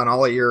 bonus on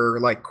all of your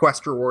like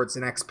quest rewards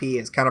and XP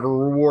as kind of a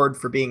reward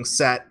for being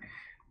set,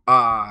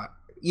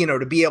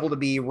 to be able to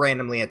be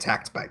randomly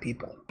attacked by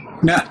people.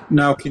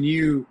 Now, can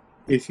you,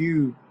 if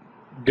you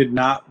did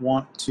not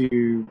want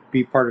to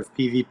be part of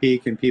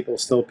PvP, can people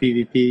still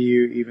PvP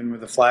you even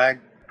with a flag?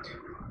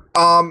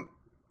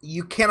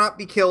 You cannot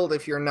be killed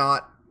if you're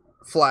not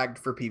flagged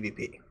for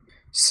PvP.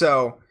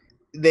 So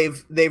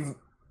they've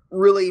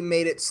really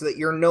made it so that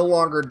you're no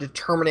longer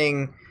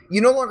determining,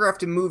 you no longer have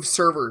to move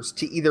servers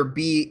to either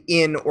be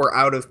in or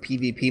out of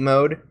PvP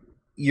mode.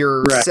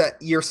 You're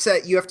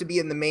set, you have to be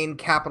in the main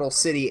capital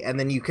city, and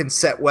then you can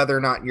set whether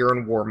or not you're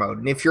in War Mode.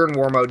 And if you're in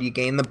War Mode, you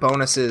gain the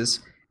bonuses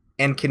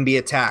and can be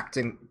attacked,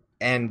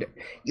 and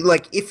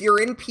like if you're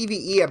in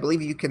PvE, I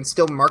believe you can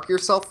still mark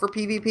yourself for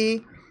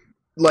PvP.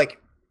 Like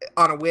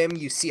on a whim,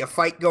 you see a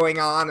fight going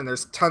on and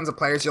there's tons of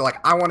players, you're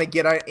like, I want to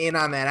get in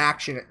on that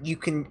action.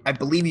 I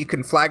believe you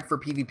can flag for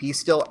PvP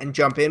still and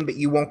jump in, but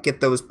you won't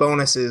get those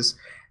bonuses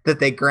that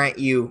they grant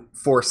you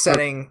for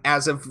setting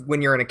as of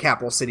when you're in a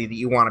capital city that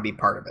you want to be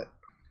part of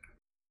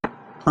it.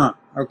 Huh.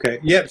 Okay.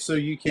 Yep. So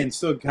you can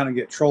still kind of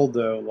get trolled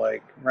though,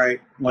 like, right?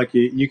 Like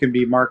you can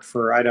be marked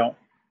for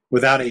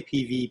without a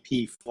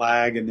PvP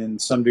flag, and then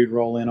some dude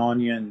roll in on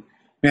you and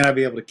may not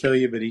be able to kill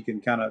you, but he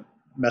can kind of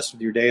mess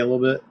with your day a little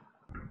bit.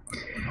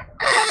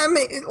 I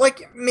mean,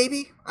 like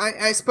maybe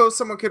I suppose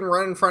someone can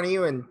run in front of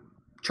you and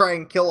try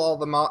and kill all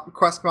the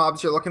quest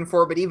mobs you're looking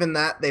for, but even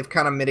that they've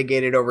kind of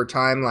mitigated over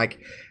time. Like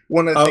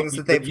one of the things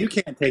that you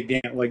can't take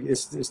damage. Like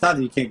it's not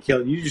that you can't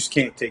kill. You just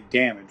can't take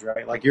damage,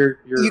 right? Like you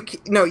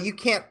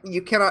can't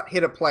you cannot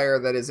hit a player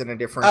that is in a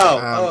different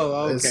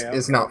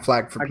is not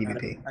flagged for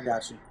PvP. I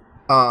got you.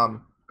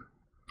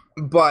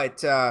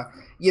 But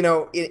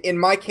in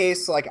my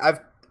case, like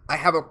I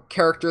have a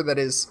character that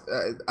is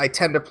I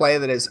tend to play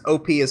that is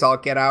OP as all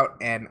get out,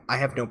 and I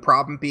have no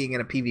problem being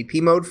in a PvP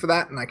mode for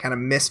that. And I kind of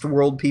missed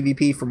world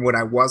PvP from when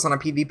I was on a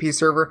PvP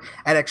server.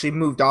 I'd actually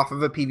moved off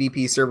of a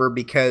PvP server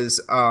because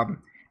I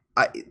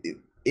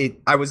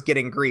was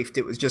getting griefed.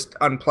 It was just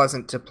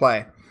unpleasant to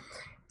play.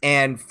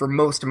 And for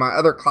most of my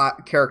other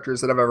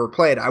characters that I've ever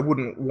played, I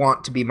wouldn't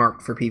want to be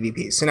marked for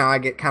PvP. So now I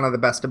get kind of the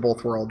best of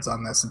both worlds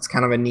on this. It's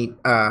kind of a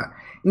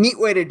neat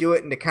way to do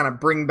it and to kind of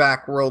bring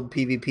back world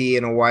PvP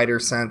in a wider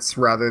sense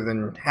rather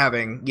than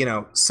having,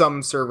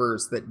 some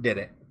servers that did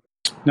it.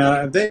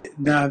 Now, they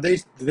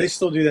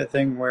still do that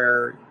thing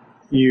where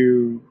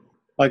you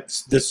like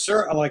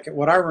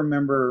what I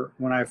remember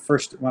when I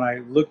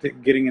looked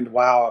at getting into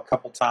WoW a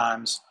couple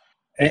times,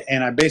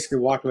 and I basically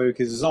walked away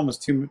because it's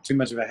almost too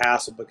much of a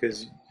hassle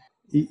because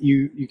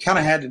you kind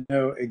of had to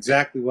know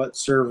exactly what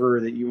server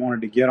that you wanted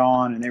to get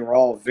on, and they were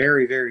all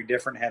very, very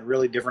different, had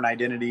really different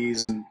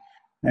identities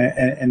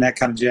and that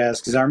kind of jazz.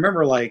 Because I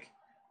remember like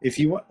if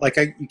you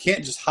you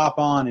can't just hop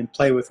on and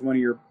play with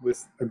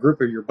with a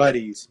group of your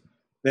buddies.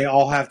 They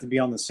all have to be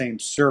on the same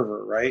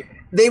server, right?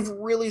 They've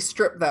really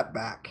stripped that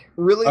back.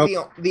 Really,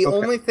 the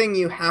only thing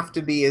you have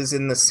to be is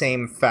in the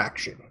same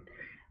faction.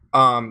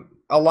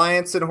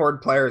 Alliance and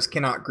Horde players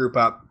cannot group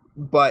up,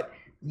 but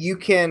you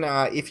can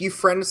if you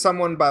friend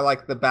someone by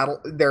like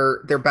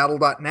their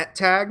battle.net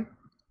tag,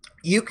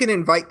 you can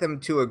invite them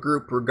to a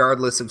group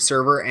regardless of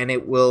server, and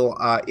it will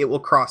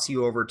cross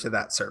you over to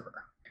that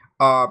server.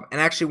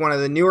 And actually, one of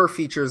the newer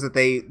features that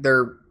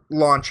they're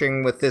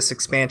launching with this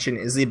expansion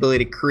is the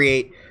ability to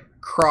create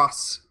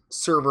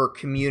cross-server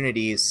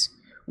communities,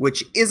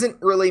 which isn't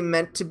really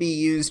meant to be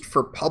used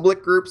for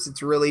public groups.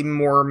 It's really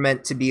more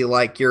meant to be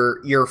like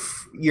your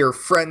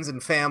friends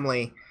and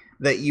family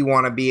that you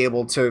want to be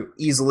able to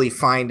easily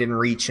find and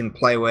reach and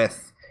play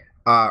with,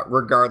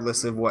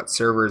 regardless of what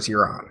servers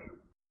you're on.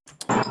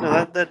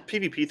 No, that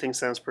PvP thing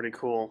sounds pretty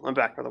cool. I'm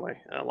back, by the way.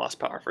 I lost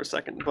power for a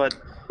second, but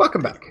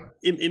welcome back.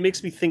 It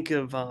makes me think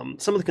of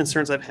some of the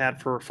concerns I've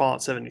had for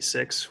Fallout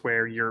 76,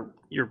 where you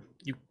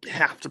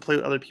have to play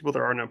with other people.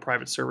 There are no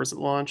private servers at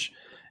launch,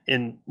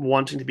 and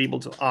wanting to be able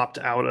to opt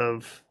out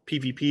of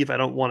PvP if I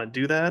don't want to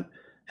do that.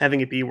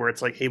 Having it be where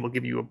it's like, hey, we'll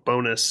give you a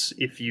bonus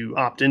if you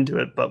opt into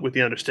it, but with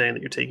the understanding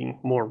that you're taking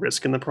more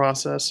risk in the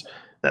process,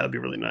 that would be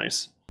really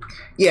nice.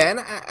 Yeah,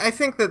 and I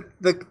think that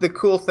the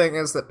cool thing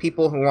is that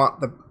people who want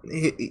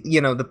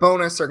the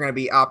bonus are going to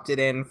be opted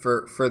in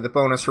for the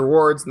bonus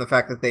rewards and the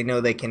fact that they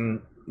know they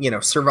can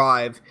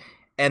survive.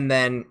 And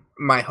then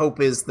my hope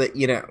is that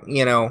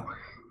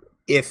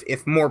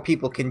if more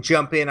people can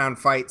jump in on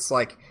fights,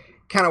 like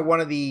kind of one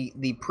of the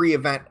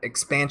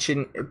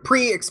pre-expansion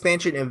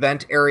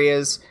event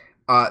areas,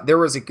 there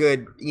was a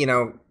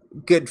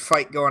good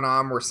fight going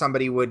on where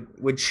somebody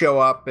would show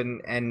up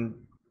and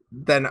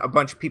then a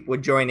bunch of people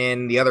would join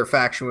in. The other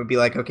faction would be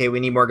like, okay,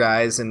 we need more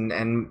guys,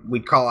 and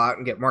we'd call out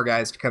and get more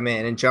guys to come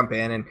in and jump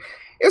in, and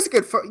it was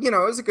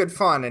a good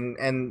fun,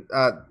 and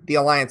the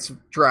Alliance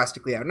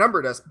drastically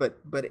outnumbered us, but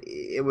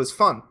it was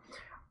fun.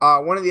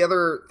 One of the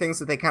other things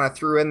that they kind of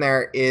threw in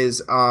there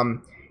is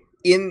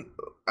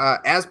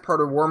as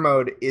part of war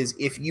mode is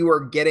if you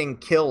are getting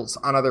kills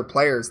on other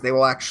players, they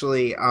will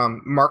actually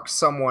mark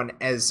someone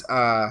as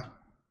a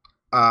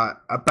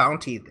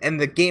bounty, and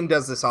the game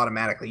does this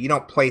automatically. You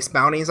don't place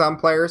bounties on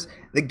players.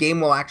 The game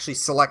will actually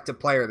select a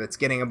player that's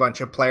getting a bunch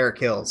of player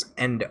kills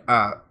and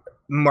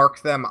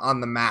mark them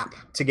on the map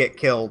to get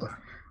killed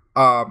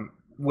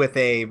with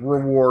a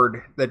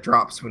reward that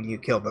drops when you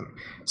kill them.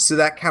 So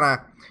that kind of,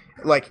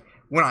 like,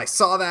 when I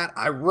saw that,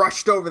 I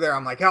rushed over there.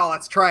 I'm like, oh,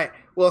 let's try it.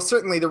 Well,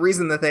 certainly the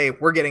reason that they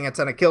were getting a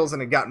ton of kills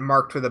and had gotten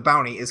marked with a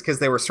bounty is because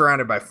they were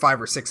surrounded by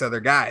 5 or 6 other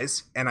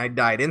guys, and I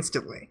died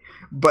instantly.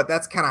 But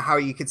that's kind of how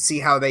you could see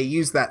how they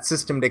use that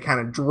system to kind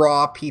of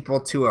draw people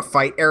to a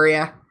fight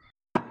area.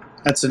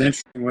 That's an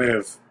interesting way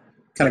of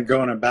kind of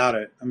going about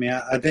it. I mean,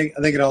 I think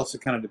it also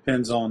kind of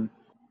depends on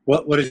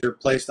what is your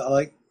play style.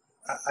 Like,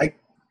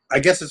 I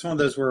guess it's one of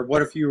those where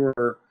what if you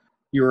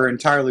were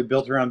entirely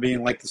built around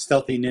being like the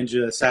stealthy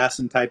ninja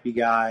assassin typey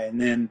guy, and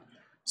then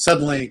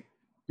suddenly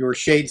your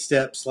shade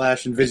step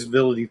 /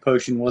 invisibility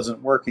potion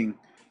wasn't working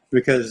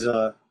because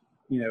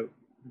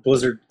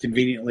Blizzard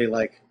conveniently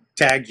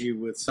tagged you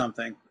with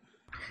something.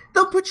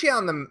 They'll put you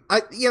on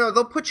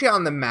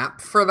the map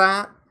for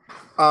that.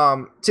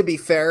 To be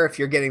fair, if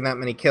you're getting that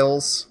many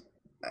kills,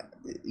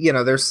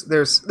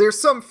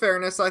 there's some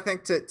fairness, I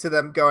think, to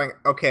them going,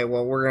 okay,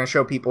 well, we're going to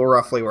show people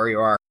roughly where you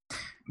are,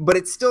 but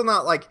it's still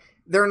not like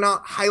they're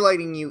not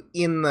highlighting you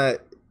in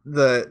the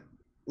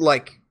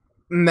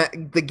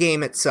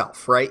game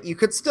itself, right? You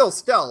could still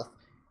stealth.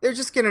 They're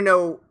just going to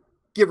know,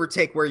 give or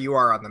take, where you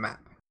are on the map.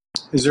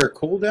 Is there a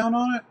cooldown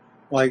on it?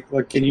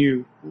 Like can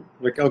you,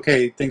 like,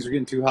 okay, things are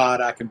getting too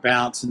hot, I can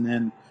bounce and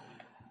then,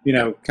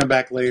 come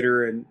back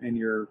later and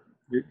your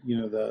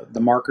the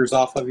marker's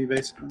off of you,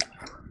 basically?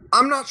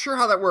 I'm not sure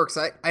how that works.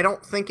 I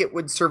don't think it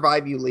would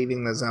survive you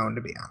leaving the zone,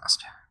 to be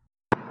honest.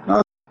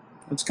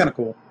 It's kind of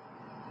cool.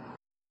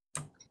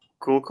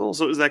 Cool.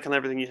 So is that kind of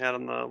everything you had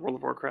on the World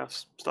of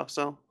Warcraft stuff,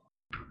 Sal?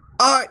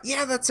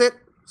 Yeah, that's it.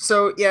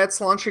 So yeah,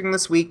 it's launching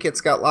this week.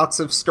 It's got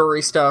lots of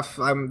story stuff.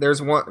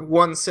 There's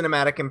one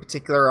cinematic in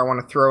particular I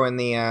want to throw in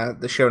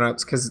the show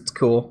notes because it's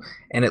cool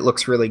and it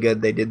looks really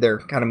good. They did their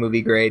kind of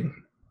movie grade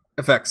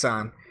effects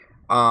on.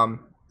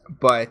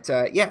 But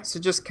yeah,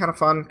 so just kind of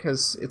fun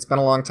because it's been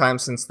a long time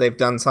since they've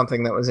done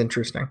something that was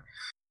interesting.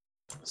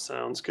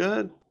 Sounds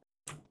good.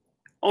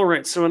 All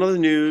right, so in other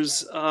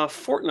news,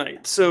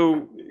 Fortnite.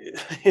 So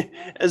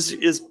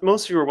as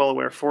most of you are well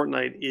aware,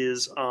 Fortnite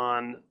is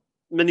on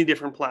many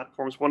different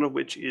platforms, one of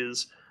which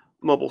is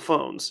mobile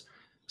phones.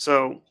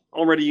 So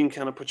already you can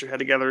kind of put your head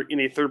together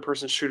in a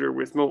third-person shooter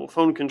with mobile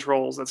phone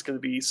controls. That's going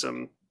to be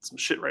some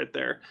shit right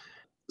there.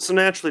 So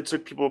naturally, it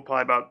took people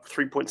probably about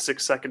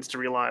 3.6 seconds to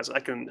realize I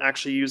can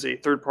actually use a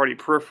third-party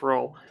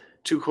peripheral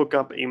to hook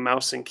up a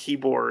mouse and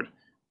keyboard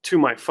to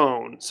my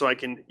phone. So I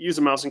can use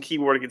a mouse and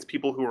keyboard against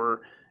people who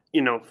are,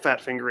 fat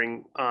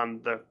fingering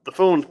on the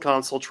phone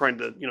console trying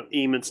to,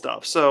 aim and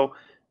stuff. So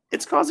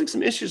it's causing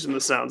some issues in the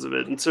sounds of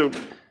it. And so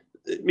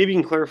maybe you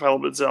can clarify a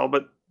little bit, Zell,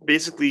 but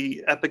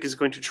basically Epic is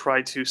going to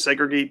try to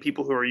segregate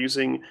people who are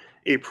using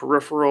a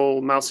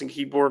peripheral mouse and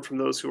keyboard from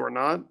those who are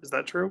not. Is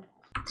that true?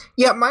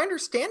 Yeah, my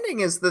understanding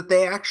is that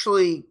they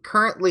actually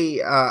currently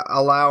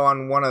allow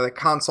on one of the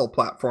console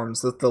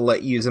platforms that they'll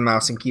let you use a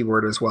mouse and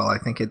keyboard as well. I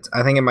think it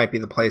might be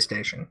the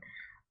PlayStation.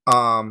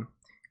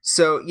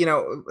 So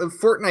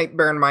Fortnite,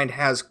 bear in mind,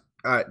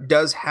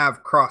 does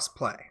have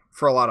cross-play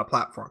for a lot of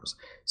platforms.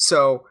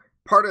 So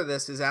part of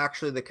this is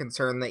actually the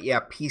concern that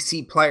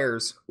PC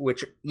players,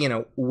 which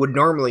would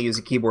normally use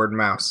a keyboard and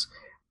mouse,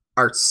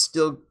 are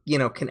still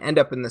can end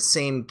up in the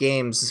same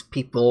games as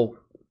people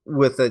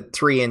with a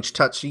 3-inch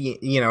touch, a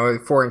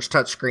 4-inch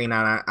touchscreen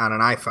on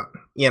an iPhone.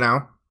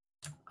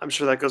 I'm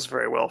sure that goes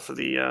very well for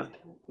the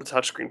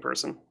touchscreen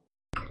person.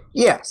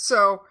 Yeah.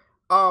 So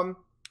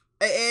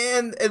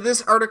and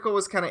this article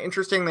was kind of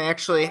interesting. They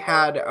actually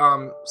had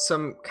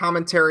some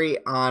commentary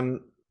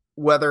on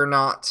whether or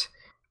not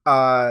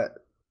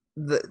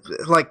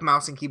the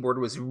mouse and keyboard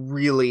was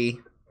really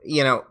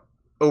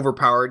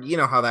overpowered. You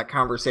know how that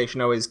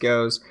conversation always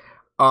goes.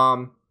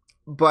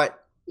 But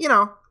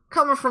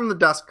coming from the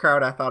Dust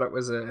crowd, I thought it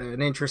was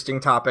an interesting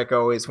topic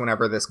always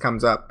whenever this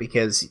comes up,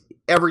 because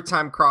every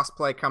time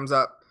crossplay comes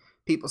up,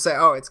 people say,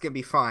 oh, it's going to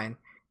be fine.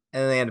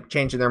 And then they end up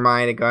changing their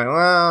mind and going,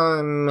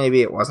 well,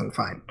 maybe it wasn't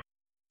fine.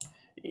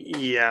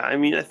 Yeah, I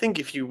mean, I think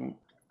if you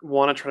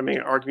want to try to make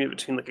an argument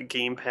between like a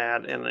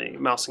gamepad and a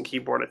mouse and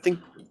keyboard, I think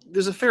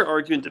there's a fair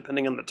argument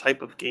depending on the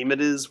type of game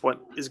it is,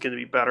 what is going to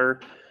be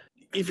better.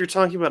 If you're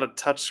talking about a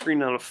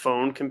touchscreen on a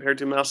phone compared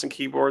to a mouse and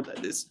keyboard,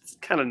 that is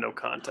kind of no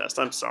contest.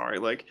 I'm sorry.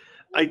 Like,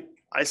 I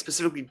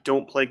specifically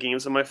don't play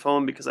games on my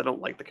phone because I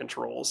don't like the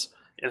controls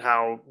and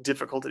how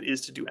difficult it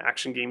is to do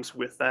action games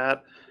with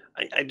that.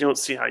 I don't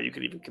see how you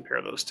could even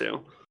compare those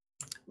two.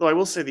 Though I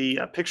will say the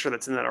picture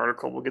that's in that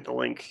article, we'll get the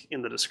link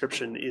in the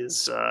description,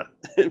 is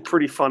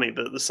pretty funny,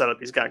 the setup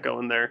he's got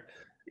going there.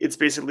 It's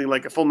basically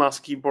like a full mouse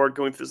and keyboard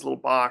going through this little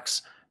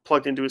box,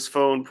 plugged into his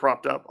phone,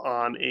 propped up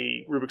on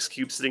a Rubik's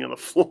Cube sitting on the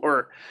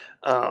floor.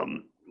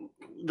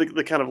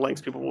 The kind of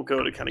lengths people will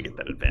go to kind of get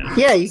that advantage.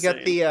 Yeah, you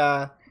got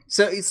the...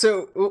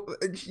 So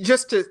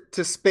just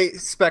to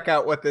spec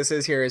out what this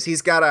is here, is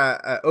he's got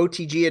a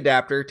OTG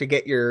adapter to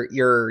get your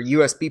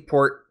USB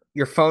port,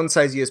 your phone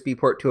size USB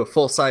port, to a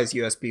full size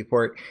USB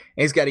port,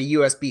 and he's got a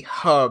USB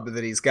hub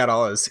that he's got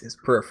all his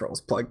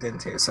peripherals plugged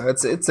into. So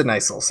it's a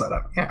nice little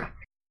setup. Yeah.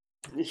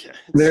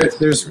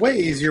 There's way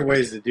easier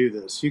ways to do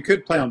this. You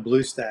could play on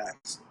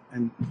BlueStacks,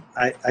 and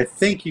I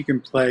think you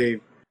can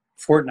play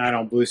Fortnite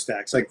on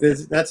BlueStacks. Like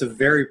that's a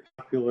very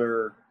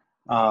popular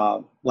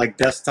like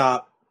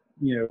desktop,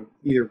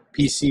 either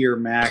PC or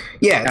Mac.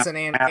 Yeah, it's an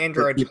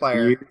Android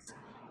player.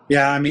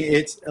 Yeah, I mean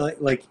it's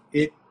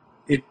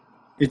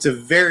it's a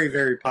very,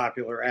 very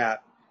popular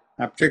app,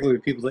 particularly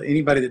with people,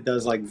 anybody that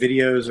does like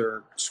videos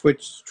or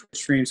Twitch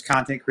streams,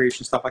 content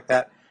creation, stuff like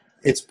that.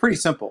 It's pretty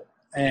simple,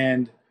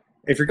 and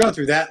if you're going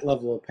through that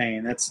level of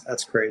pain,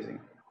 that's crazy.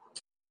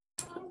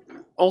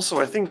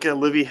 Also, I think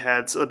Livy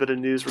had a bit of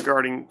news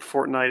regarding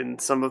Fortnite and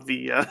some of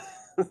the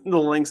the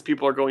lengths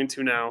people are going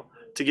to now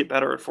to get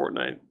better at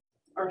Fortnite.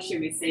 Or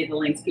should we say the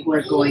lengths people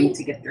are going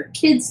to get their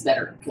kids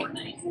better at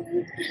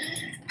Fortnite?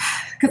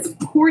 Because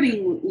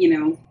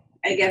porting,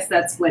 I guess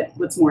that's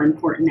what's more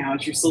important now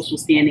is your social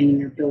standing and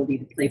your ability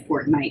to play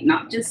Fortnite.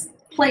 Not just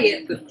play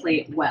it, but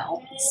play it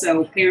well.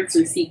 So parents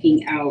are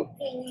seeking out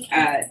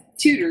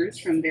tutors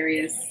from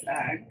various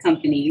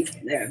companies.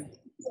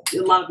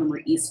 A lot of them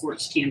are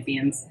esports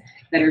champions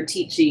that are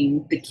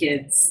teaching the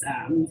kids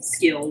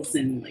skills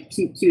and like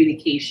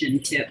communication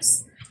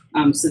tips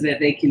so that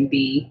they can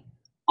be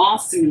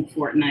awesome in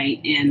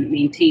Fortnite and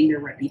maintain their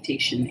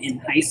reputation in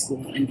high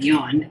school and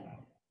beyond.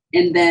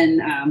 And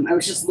then I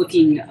was just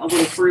looking a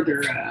little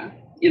further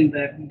in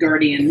the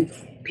Guardian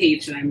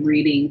page that I'm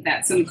reading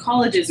that some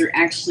colleges are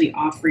actually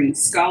offering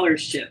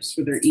scholarships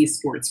for their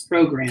esports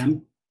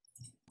program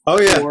Oh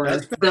yeah, for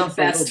that's been the around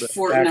for a best little bit,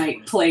 Fortnite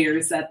actually.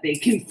 players that they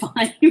can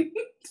find.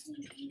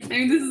 I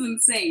mean, this is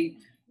insane.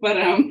 But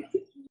I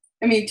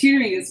mean,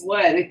 tutoring is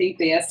what I think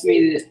they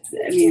estimated it.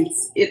 I mean,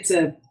 it's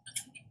a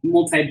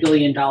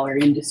multi-billion-dollar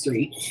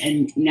industry,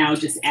 and now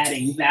just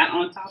adding that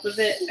on top of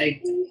it,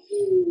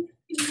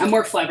 I'm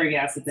more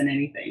flabbergasted than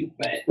anything.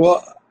 But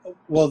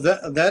Well,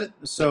 that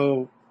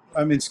so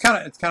I mean, it's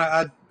kind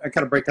of I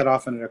kind of break that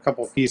off into a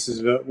couple of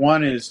pieces. But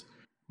one is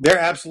there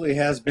absolutely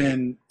has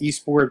been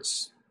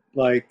esports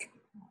like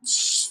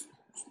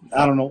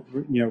I don't know,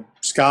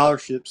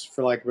 scholarships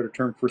for like a better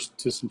term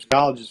to some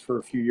colleges for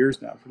a few years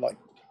now, for like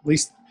at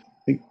least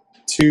I think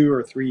 2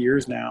 or 3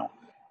 years now,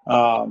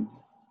 and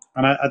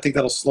I think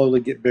that'll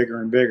slowly get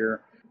bigger and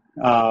bigger.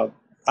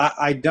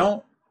 I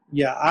don't,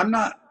 yeah, I'm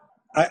not.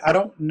 I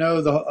don't know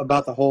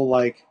about the whole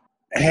like,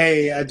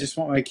 hey, I just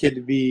want my kid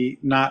to be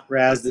not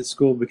razzed at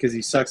school because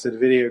he sucks at a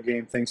video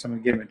game thing, so I'm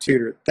gonna give him a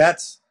tutor.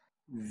 That's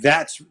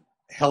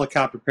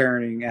helicopter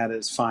parenting at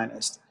its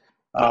finest.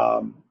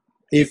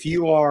 If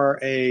you are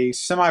a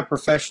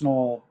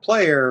semi-professional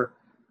player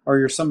or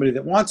you're somebody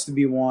that wants to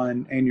be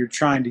one and you're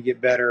trying to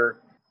get better,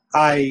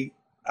 I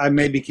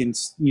maybe can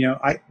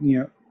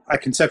I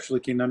conceptually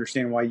can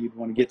understand why you'd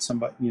want to get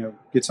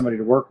somebody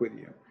to work with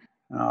you.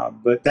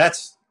 But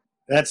that's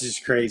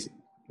just crazy.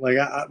 Like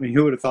I mean,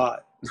 who would have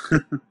thought?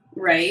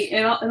 right,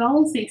 and it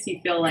almost makes me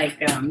feel like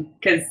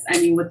because I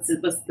mean, what's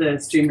the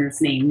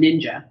streamer's name?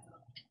 Ninja.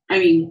 I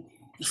mean,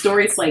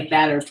 stories like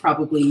that are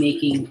probably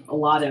making a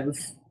lot of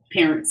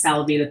parents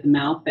salivate at the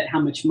mouth at how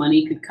much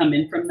money could come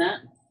in from that.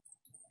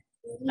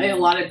 I mean, a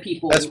lot of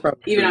people,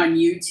 even on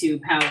YouTube,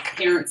 have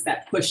parents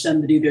that push them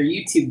to do their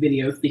YouTube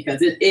videos because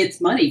it's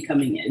money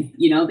coming in.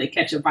 They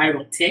catch a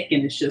viral tick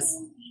and it's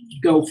just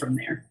go from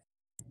there.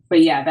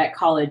 But yeah, that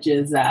college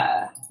is,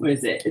 what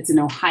is it? It's an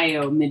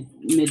Ohio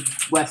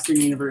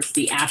Midwestern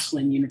University,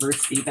 Ashland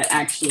University, that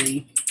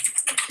actually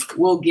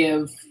will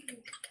give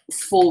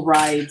full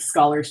ride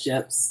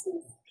scholarships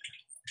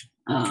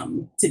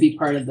to be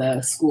part of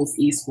the school's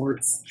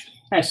esports.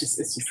 It's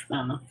just, I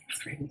don't know,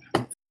 it's crazy.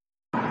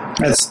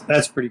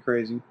 That's pretty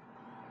crazy.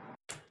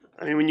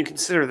 I mean, when you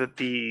consider that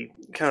the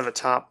kind of the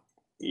top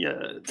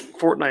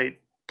Fortnite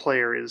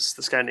player is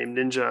this guy named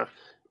Ninja,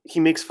 he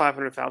makes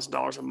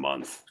 $500,000 a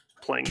month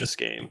playing this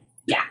game.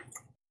 Yeah.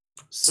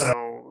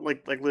 So,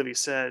 like Livy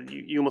said,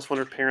 you almost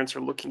wonder if parents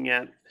are looking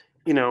at,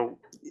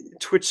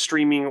 Twitch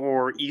streaming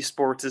or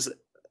esports is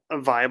a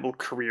viable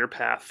career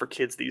path for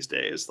kids these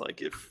days.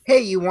 Like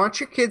hey, you want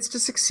your kids to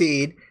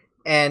succeed,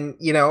 and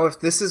if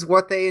this is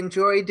what they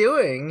enjoy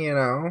doing,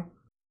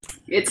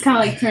 It's kind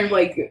of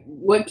like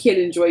what kid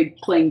enjoyed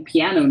playing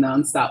piano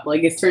nonstop?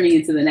 Like it's turning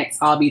into the next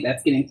hobby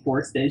that's getting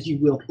forced as you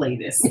will play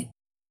this.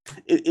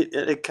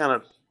 It kind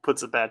of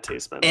puts a bad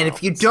taste in my mouth. And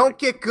if you don't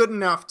get good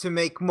enough to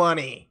make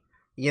money,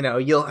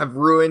 you'll have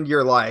ruined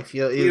your life.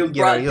 You'll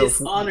brought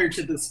dishonor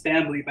to this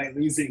family by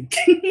losing.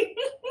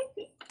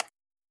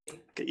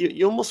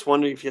 You almost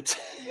wonder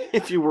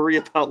if you worry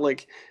about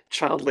like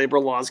child labor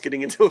laws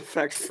getting into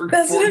effect for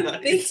That's Fortnite. what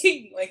I'm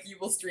thinking. Like, you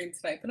will stream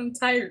tonight, but I'm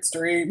tired,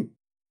 stream.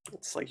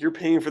 It's like you're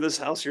paying for this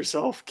house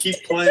yourself.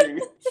 Keep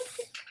playing.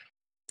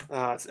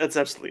 That's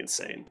absolutely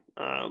insane.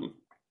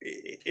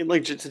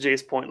 Like to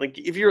Jay's point, like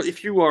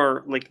if you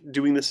are like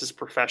doing this as a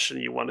profession,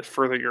 you want to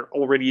further your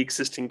already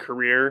existing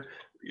career,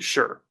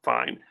 sure,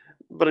 fine.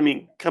 But I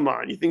mean, come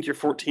on, you think your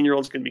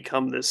 14-year-old is going to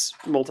become this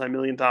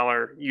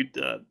multi-million-dollar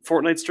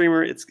Fortnite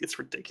streamer? It's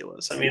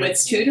ridiculous. I mean,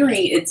 with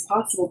tutoring, it's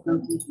possible.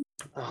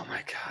 Oh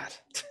my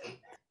god.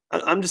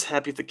 I'm just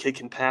happy if the kid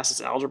can pass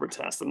his algebra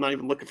test. I'm not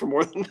even looking for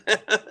more than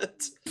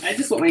that. I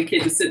just want my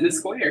kid to sit in a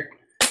square.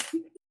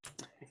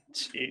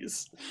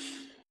 Jeez.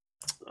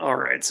 All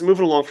right, so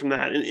moving along from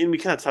that, and we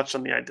kind of touched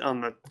on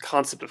the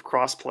concept of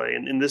crossplay,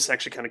 and this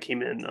actually kind of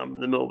came in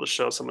the middle of the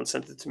show. Someone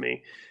sent it to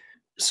me.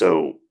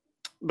 So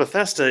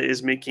Bethesda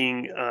is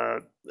making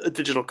a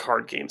digital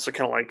card game, so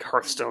kind of like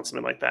Hearthstone,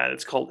 something like that.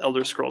 It's called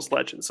Elder Scrolls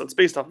Legends. So it's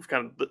based off of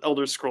kind of the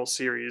Elder Scrolls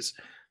series,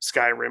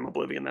 Skyrim,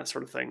 Oblivion, that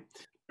sort of thing.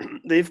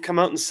 They've come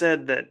out and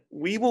said that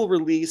we will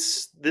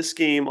release this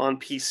game on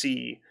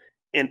PC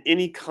and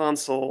any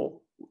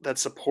console that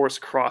supports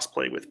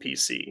crossplay with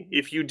PC.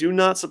 If you do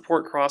not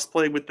support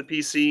crossplay with the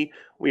PC,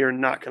 we are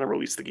not going to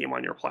release the game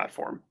on your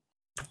platform.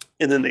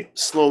 And then they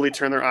slowly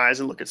turn their eyes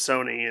and look at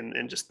Sony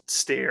and just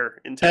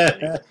stare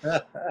intently.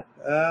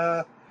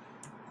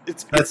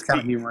 That's kind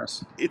of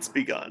humorous. It's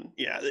begun,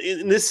 yeah.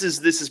 And this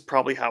is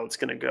probably how it's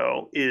going to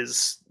go.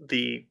 Is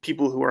the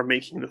people who are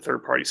making the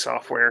third-party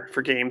software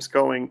for games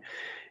going,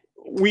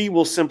 we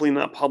will simply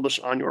not publish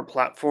on your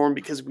platform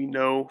because we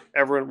know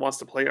everyone wants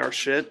to play our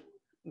shit.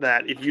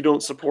 That if you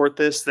don't support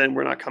this, then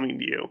we're not coming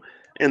to you,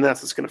 and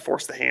that's what's going to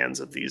force the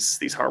hands of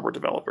these hardware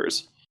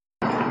developers.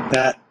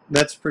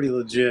 That's pretty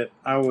legit.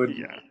 I would.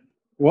 Yeah.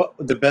 What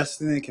the best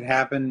thing that could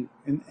happen,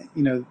 and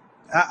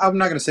I'm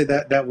not going to say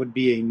that that would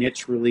be a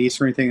niche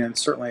release or anything.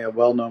 It's certainly a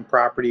well-known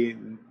property,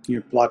 and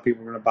a lot of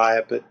people are going to buy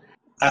it. But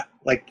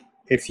like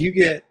if you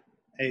got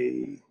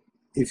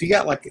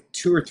like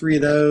 2 or 3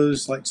 of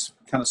those, like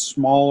kind of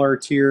smaller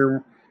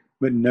tier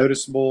but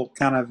noticeable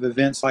kind of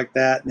events like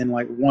that, and then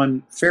like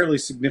one fairly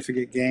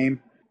significant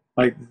game,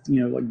 like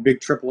like big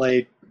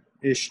AAA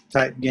ish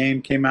type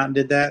game came out and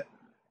did that.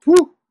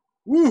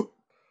 Woo!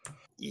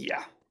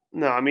 Yeah.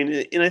 No, I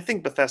mean, and I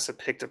think Bethesda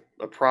picked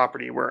a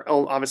property where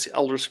obviously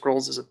Elder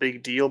Scrolls is a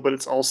big deal, but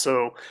it's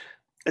also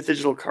a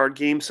digital card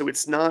game, so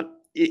it's not.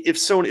 If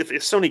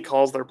Sony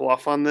calls their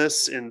bluff on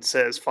this and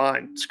says,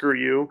 "Fine, screw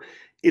you,"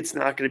 it's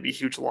not going to be a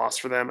huge loss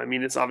for them. I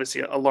mean, it's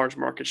obviously a large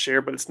market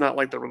share, but it's not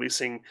like they're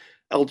releasing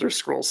Elder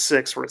Scrolls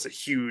 6, where it's a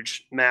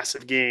huge,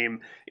 massive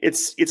game.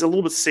 It's a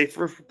little bit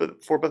safer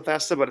for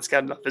Bethesda, but it's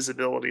got enough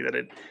visibility that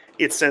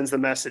it sends the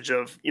message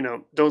of,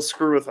 don't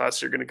screw with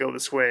us. You're going to go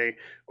this way,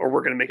 or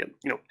we're going to make it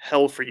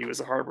hell for you as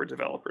a hardware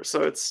developer.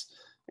 So it's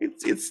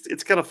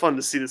kind of fun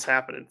to see this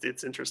happen.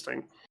 It's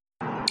interesting.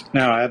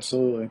 No,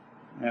 absolutely,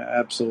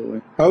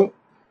 absolutely. Oh,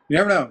 you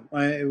never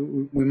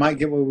know. We might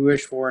get what we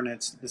wish for, and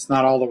it's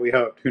not all that we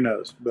hoped. Who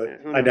knows? But Yeah,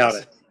 who I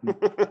doubt knows?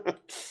 it.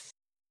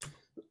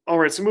 All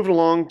right, so moving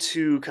along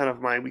to kind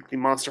of my weekly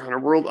Monster Hunter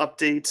World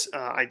update.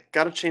 I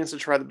got a chance to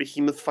try the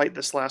Behemoth fight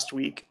this last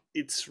week.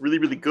 It's really,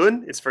 really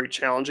good. It's very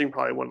challenging,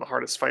 probably one of the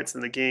hardest fights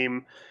in the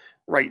game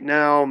right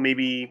now.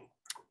 Maybe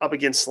up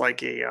against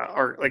like a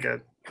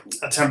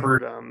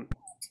tempered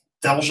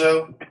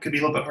Deljo could be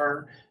a little bit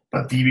harder,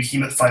 but the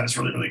Behemoth fight is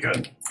really, really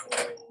good.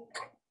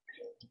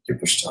 Your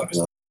push talk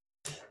is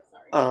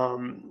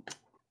on.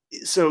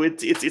 So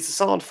it's a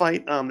solid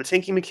fight. The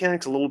tanking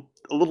mechanic's a little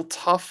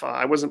tough.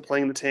 I wasn't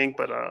playing the tank,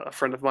 but a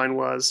friend of mine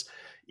was.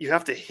 You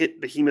have to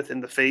hit Behemoth in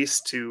the face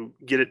to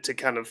get it to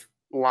kind of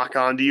lock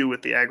onto you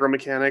with the aggro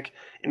mechanic,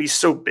 and he's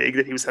so big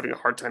that he was having a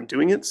hard time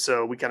doing it.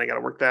 So we kind of got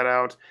to work that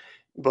out.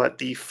 But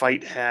the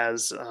fight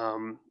has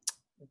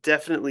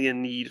definitely a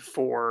need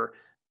for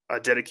a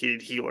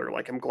dedicated healer.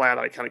 Like I'm glad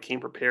I kind of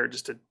came prepared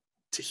just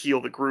to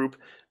heal the group.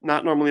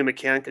 Not normally a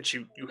mechanic that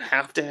you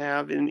have to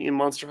have in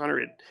Monster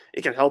Hunter.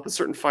 It can help in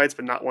certain fights,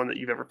 but not one that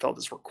you've ever felt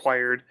is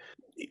required.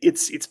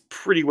 It's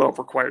pretty well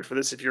required for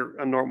this if you're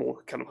a normal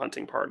kind of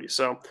hunting party.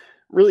 So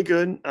really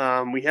good.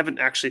 We haven't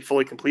actually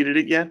fully completed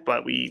it yet,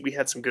 but we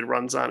had some good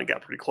runs on and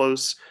got pretty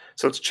close.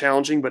 So it's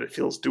challenging, but it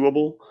feels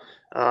doable.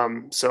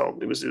 So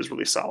it was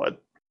really solid.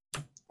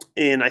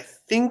 And I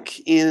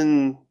think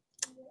in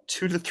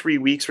 2 to 3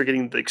 weeks we're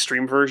getting the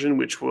extreme version,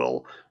 which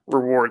will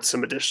reward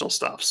some additional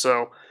stuff.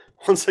 So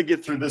once I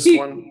get through this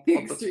one, The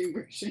extreme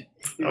version.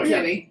 You're Oh,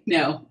 yeah. kidding?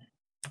 No.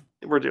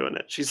 we're doing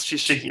it. She's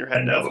shaking her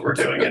head no, but we're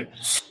doing it.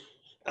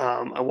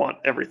 I want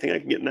everything I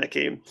can get in that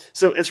game.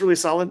 So it's really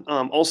solid.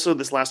 Also,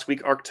 this last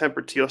week,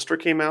 Arc-Tempered Teostra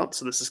came out.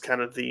 So this is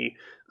kind of the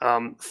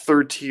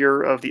third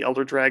tier of the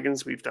Elder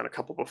Dragons. We've done a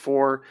couple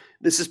before.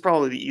 This is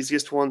probably the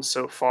easiest one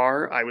so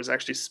far. I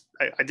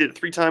did it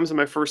 3 times in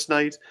my first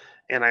night,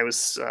 and I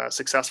was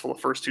successful the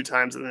first 2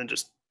 times, and then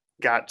just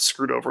got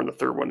screwed over in the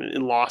third one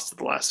and lost at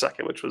the last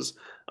second, which was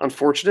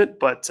unfortunate,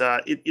 but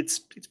it's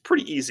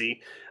pretty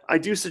easy. I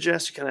do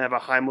suggest you kind of have a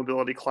high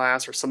mobility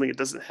class or something that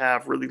doesn't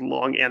have really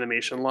long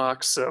animation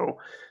locks. So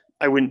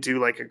I wouldn't do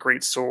like a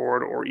great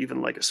sword or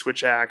even like a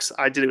switch axe.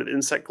 I did it with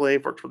Insect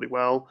Glaive, worked really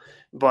well,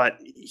 but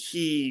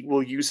he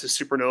will use his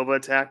supernova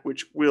attack,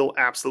 which will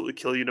absolutely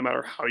kill you no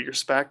matter how you're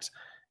spec'd,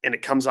 and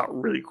it comes out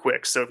really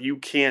quick. So if you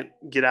can't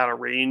get out of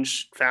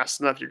range fast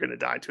enough, you're going to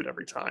die to it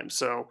every time.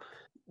 So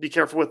be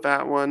careful with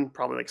that one.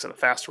 Probably, like I said, a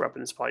faster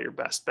weapon is probably your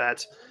best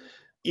bet.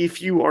 If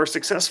you are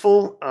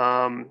successful,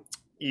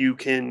 you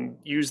can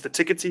use the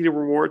tickets to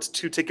rewards.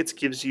 2 tickets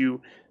gives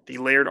you the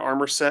layered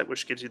armor set,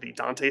 which gives you the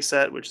Dante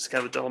set, which is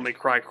kind of a Devil May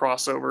Cry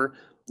crossover.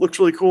 Looks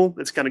really cool.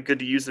 It's kind of good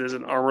to use it as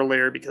an armor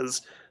layer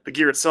because the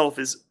gear itself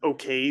is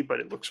okay, but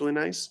it looks really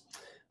nice.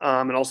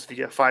 And also, if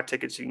you get 5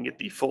 tickets, you can get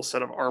the full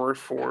set of armor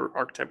for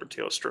Arc-Tempered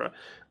Teostra.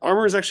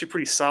 Armor is actually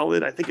pretty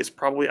solid. I think it's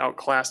probably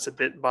outclassed a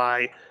bit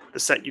by the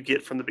set you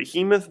get from the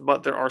Behemoth,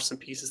 but there are some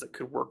pieces that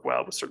could work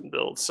well with certain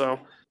builds. So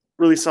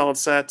really solid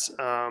set.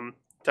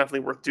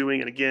 Definitely worth doing.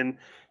 And again,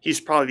 he's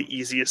probably the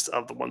easiest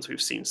of the ones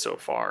we've seen so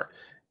far.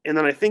 And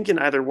then I think in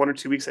either 1 or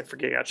 2 weeks, I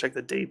forget, I checked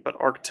the date, but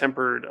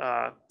Arc-Tempered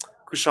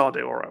Kushala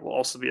Daora will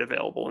also be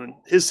available, and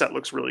his set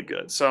looks really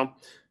good. So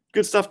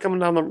good stuff coming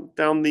down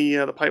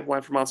the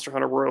pipeline for Monster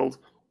Hunter World.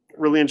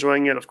 Really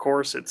enjoying it. Of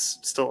course, it's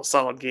still a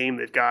solid game.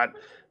 They've got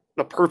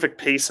the perfect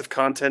pace of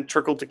content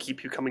trickled to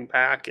keep you coming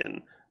back,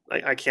 and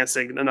I can't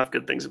say enough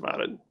good things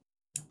about it.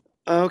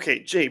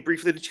 Okay, Jay,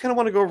 briefly, did you kind of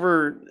want to go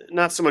over,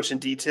 not so much in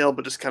detail,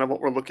 but just kind of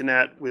what we're looking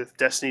at with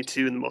Destiny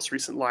 2 in the most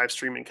recent live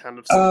stream and kind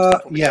of some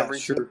stuff we'll be Yeah, covering?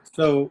 sure.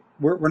 So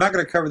we're not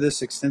going to cover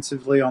this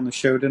extensively on the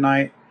show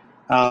tonight,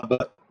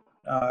 but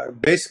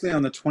basically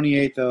on the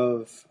 28th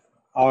of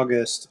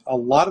August, a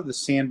lot of the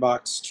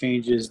sandbox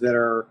changes that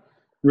are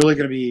really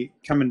going to be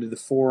coming to the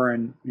fore,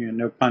 and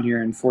no pun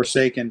here, in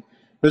Forsaken,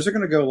 those are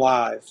going to go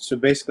live. So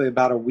basically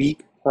about a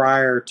week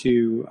prior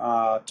to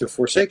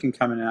Forsaken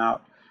coming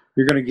out,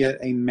 you're going to get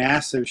a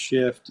massive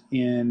shift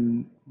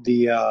in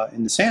the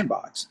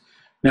sandbox.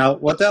 Now,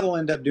 what that'll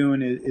end up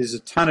doing is a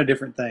ton of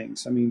different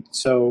things. I mean,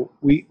 so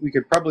we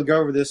could probably go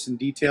over this in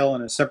detail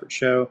in a separate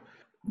show.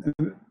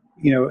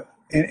 You know,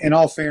 in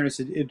all fairness,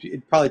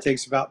 it probably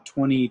takes about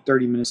 20,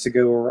 30 minutes to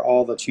go over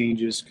all the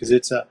changes, because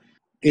it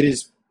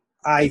is,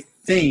 I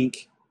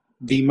think,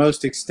 the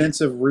most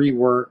extensive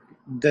rework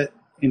that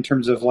in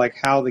terms of like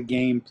how the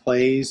game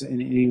plays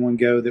in any one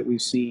go that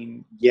we've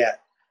seen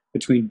yet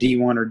between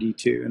D1 or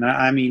D2. And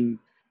I mean,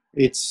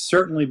 it's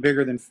certainly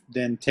bigger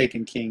than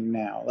Taken King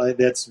now.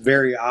 That's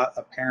very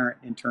apparent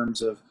in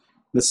terms of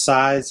the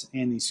size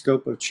and the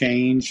scope of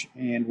change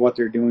and what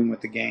they're doing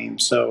with the game.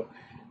 So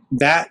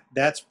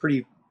that's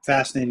pretty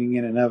fascinating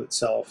in and of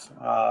itself,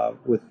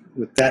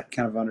 with that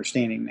kind of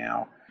understanding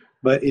now.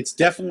 But it's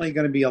definitely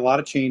going to be a lot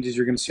of changes.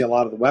 You're going to see a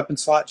lot of the weapon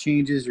slot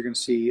changes. You're going to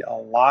see a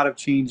lot of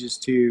changes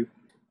to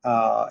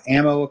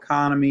ammo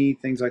economy,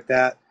 things like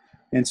that,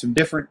 and some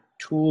different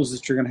tools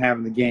that you're going to have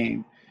in the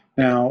game.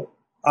 Now,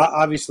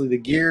 obviously, the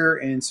gear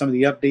and some of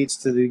the updates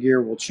to the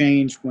gear will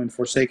change when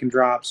Forsaken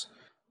drops,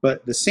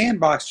 but the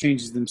sandbox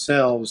changes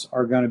themselves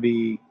are going to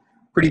be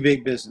pretty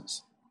big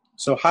business.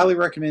 So highly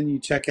recommend you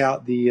check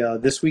out the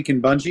This Week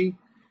in Bungie,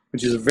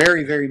 which is a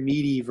very, very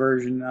meaty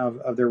version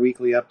of their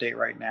weekly update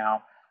right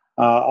now.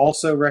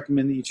 Also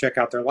recommend that you check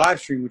out their live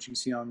stream, which you can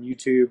see on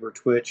YouTube or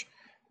Twitch.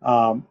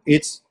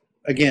 It's,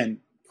 again,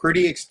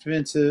 pretty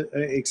extensive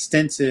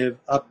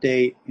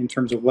update in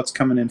terms of what's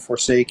coming in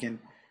Forsaken,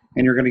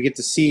 and you're going to get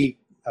to see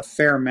a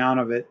fair amount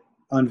of it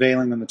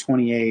unveiling on the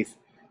 28th,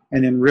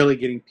 and then really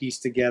getting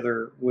pieced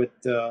together with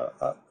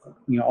a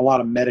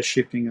lot of meta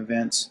shifting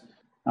events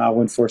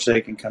when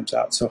Forsaken comes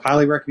out. So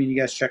highly recommend you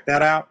guys check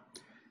that out.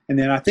 And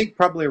then I think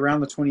probably around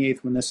the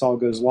 28th, when this all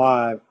goes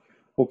live,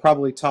 we'll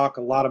probably talk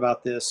a lot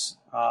about this,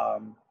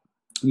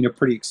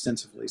 pretty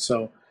extensively.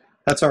 So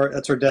that's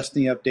our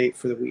Destiny update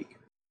for the week.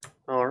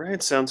 All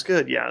right, sounds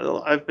good.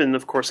 Yeah, I've been,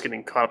 of course,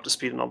 getting caught up to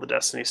speed on all the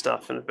Destiny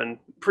stuff, and I've been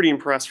pretty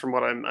impressed from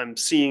what I'm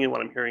seeing and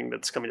what I'm hearing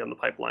that's coming down the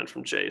pipeline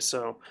from Jay.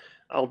 So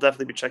I'll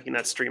definitely be checking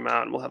that stream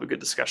out, and we'll have a good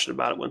discussion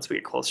about it once we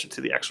get closer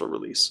to the actual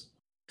release.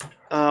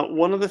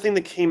 One other thing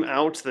that came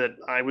out that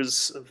I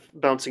was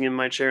bouncing in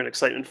my chair in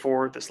excitement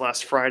for this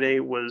last Friday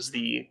was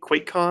the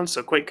QuakeCon.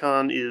 So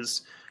QuakeCon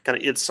is kind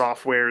of id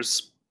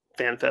Software's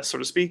fan fest, so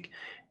to speak.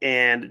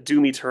 And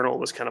Doom Eternal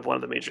was kind of one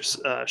of the major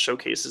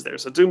showcases there.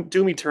 So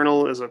Doom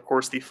Eternal is, of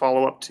course, the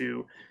follow-up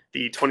to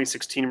the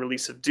 2016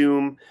 release of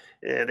Doom.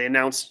 They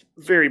announced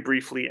very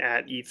briefly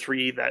at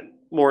E3 that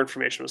more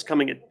information was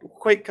coming at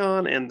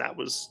QuakeCon, and that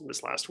was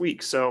this last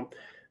week. So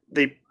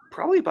they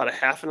probably about a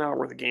half an hour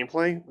worth of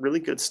gameplay, really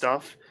good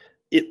stuff.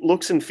 It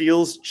looks and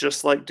feels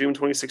just like Doom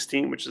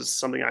 2016, which is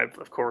something I've,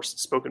 of course,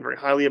 spoken very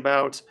highly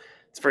about.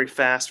 It's very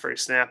fast, very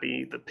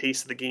snappy. The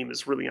pace of the game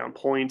is really on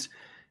point.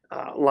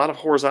 A lot of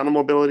horizontal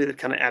mobility that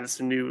kind of adds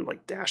some new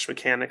dash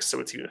mechanics, so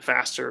it's even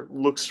faster.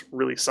 Looks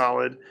really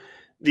solid.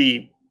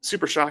 The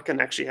Super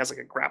Shotgun actually has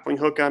a grappling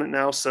hook on it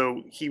now,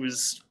 so he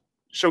was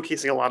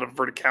showcasing a lot of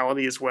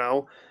verticality as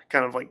well,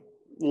 kind of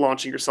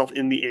launching yourself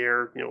in the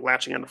air,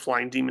 latching onto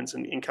flying demons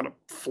and kind of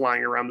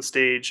flying around the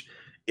stage.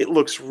 It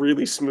looks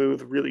really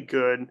smooth, really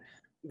good,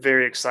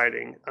 very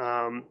exciting.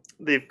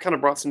 They've kind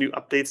of brought some new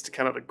updates to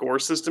kind of the gore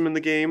system in the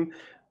game.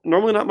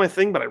 Normally not my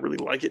thing, but I really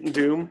like it in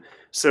Doom.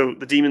 So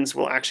the demons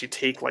will actually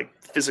take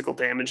physical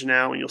damage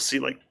now, and you'll see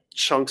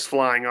chunks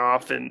flying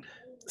off and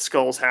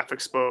skulls half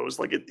exposed.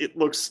 It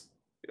looks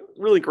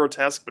really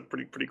grotesque, but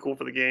pretty cool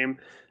for the game.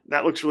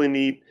 That looks really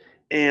neat.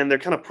 And they're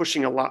kind of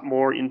pushing a lot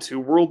more into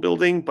world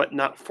building, but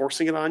not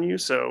forcing it on you.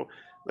 So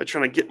they're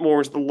trying to get more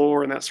into the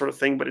lore and that sort of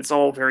thing, but it's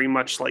all very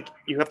much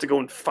you have to go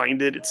and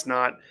find it. It's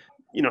not,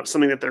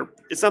 something that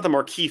it's not the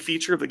marquee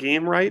feature of the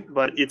game, right?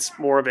 But it's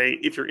more of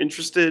if you're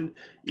interested,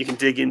 you can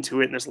dig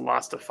into it, and there's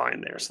lots to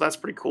find there. So that's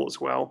pretty cool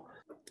as well.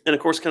 And of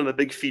course, kind of the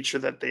big feature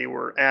that they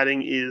were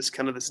adding is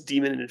kind of this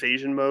demon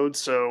invasion mode.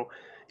 So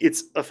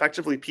it's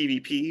effectively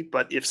PvP,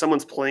 but if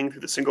someone's playing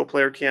through the single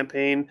player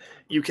campaign,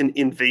 you can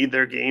invade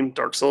their game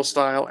Dark Souls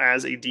style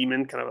as a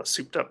demon, kind of a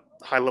souped up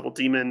high level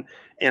demon,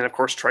 and of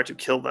course try to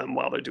kill them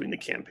while they're doing the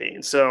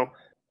campaign. So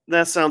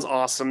that sounds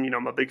awesome.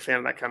 I'm a big fan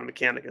of that kind of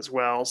mechanic as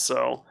well.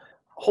 So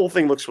whole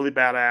thing looks really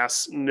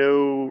badass.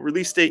 No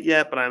release date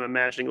yet, but I'm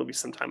imagining it'll be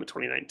sometime in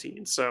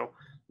 2019. So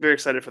very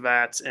excited for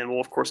that. And we'll,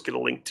 of course, get a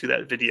link to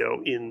that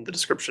video in the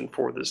description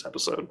for this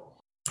episode.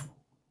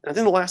 And I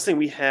think the last thing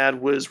we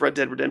had was Red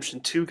Dead Redemption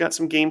 2 got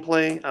some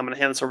gameplay. I'm going to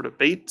hand this over to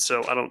Bait,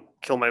 so I don't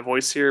kill my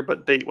voice here.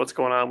 But Bait, what's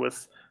going on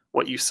with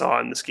what you saw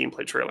in this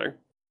gameplay trailer?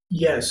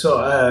 Yeah, so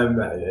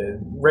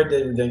Red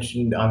Dead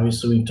Redemption,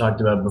 obviously we've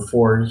talked about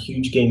before,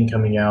 huge game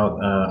coming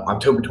out.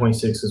 October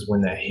 26th is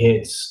when that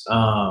hits.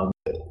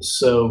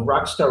 So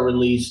Rockstar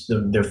released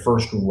their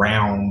first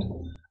round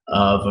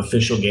of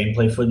official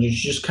gameplay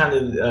footage. Just kind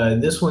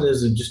of, this one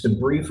is just a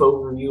brief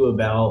overview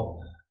about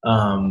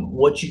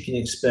what you can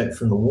expect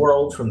from the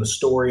world, from the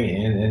story,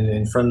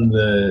 and from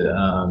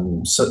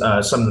the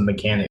some of the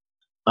mechanics.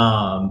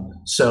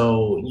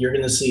 So you're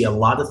going to see a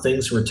lot of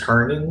things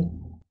returning.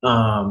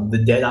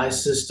 The Deadeye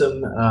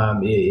system,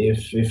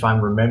 if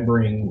I'm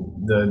remembering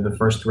the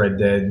first Red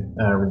Dead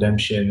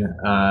Redemption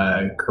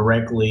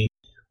correctly,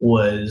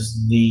 was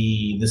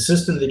the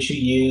system that you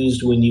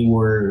used when you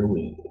were.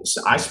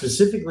 I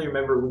specifically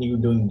remember when you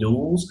were doing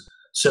duels.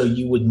 So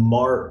you would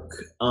mark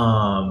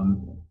a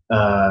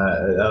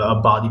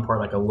body part,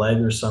 like a leg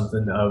or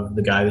something, of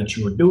the guy that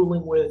you were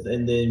dueling with,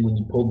 and then when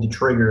you pulled the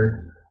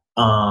trigger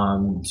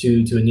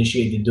to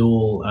initiate the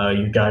duel,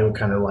 your guy would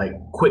kind of like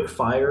quick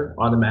fire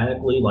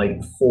automatically,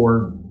 like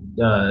 4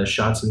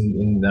 shots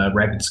in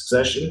rapid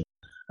succession.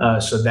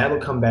 So that'll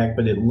come back,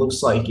 but it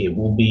looks like it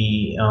will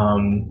be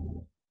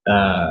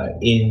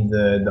in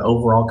the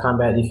overall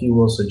combat, if you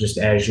will. So just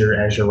as you're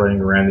running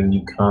around and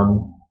you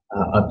come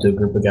up to a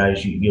group of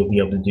guys, you'll be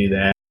able to do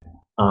that.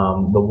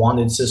 The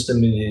wanted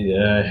system,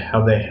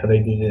 how they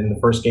did it in the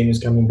first game, is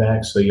coming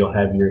back. So you'll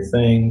have your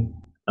thing,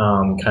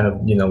 kind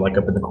of like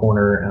up in the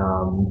corner,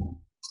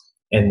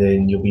 and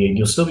then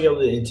you'll still be able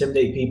to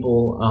intimidate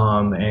people,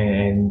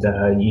 and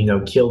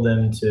kill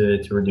them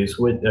to reduce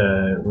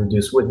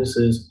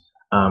witnesses,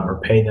 or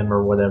pay them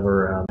or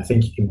whatever. I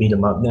think you can beat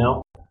them up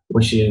now,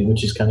 which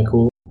is kind of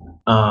cool.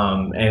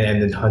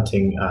 And then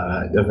hunting,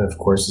 of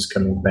course, is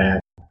coming back.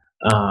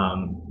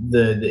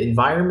 The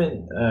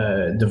environment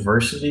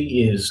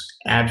diversity is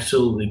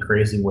absolutely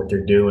crazy what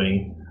they're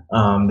doing.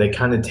 They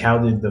kind of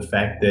touted the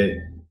fact that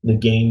the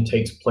game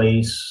takes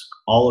place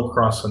all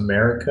across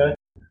America,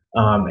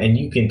 and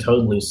you can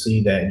totally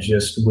see that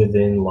just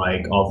within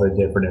like all the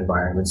different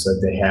environments that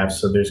they have.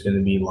 So there's going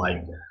to be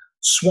like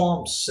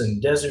swamps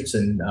and deserts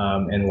and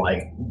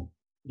like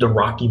the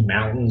Rocky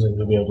Mountains, and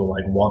you'll be able to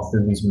like walk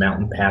through these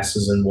mountain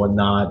passes and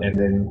whatnot, and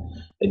then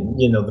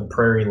the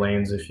prairie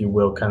lands, if you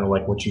will, kind of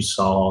like what you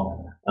saw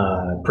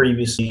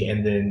previously,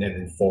 and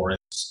then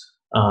forests.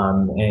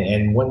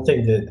 And one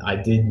thing that I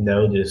did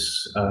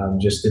notice,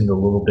 just in the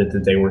little bit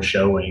that they were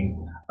showing,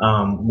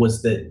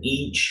 was that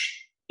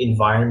each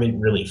environment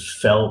really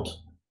felt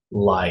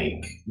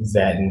like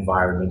that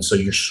environment. So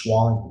your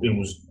swamp, it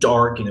was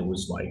dark and it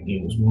was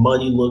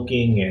muddy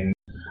looking, and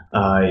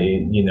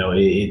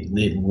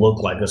it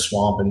looked like a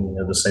swamp, and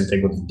the same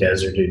thing with the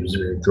desert. It was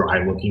very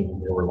dry looking,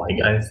 and there were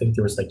I think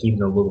there was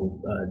even a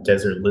little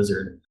desert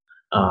lizard,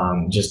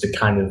 just to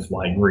kind of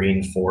like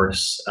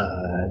reinforce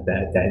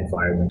that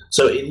environment.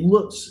 So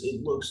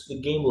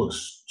the game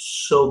looks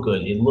so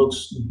good. It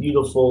looks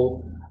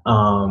beautiful.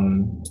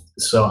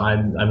 So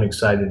I'm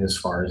excited as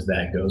far as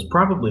that goes.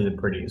 Probably the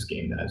prettiest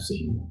game that I've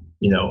seen,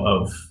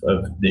 of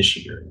this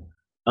year.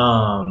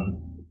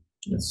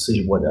 Let's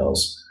see what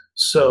else.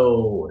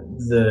 So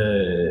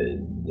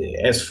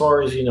as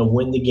far as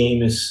when the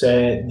game is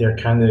set, they're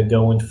kind of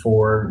going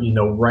for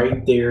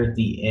right there at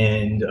the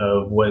end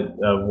of what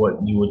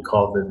you would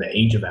call the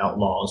Age of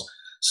Outlaws.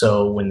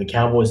 So when the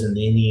cowboys and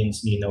the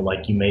Indians,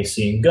 like you may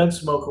see in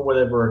Gunsmoke or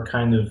whatever, are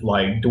kind of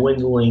like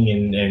dwindling,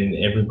 and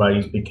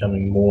everybody's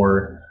becoming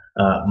more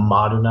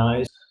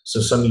modernized.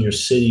 So some of your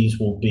cities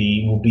will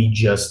be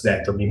just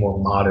that. They'll be more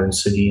modern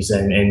cities,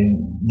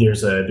 and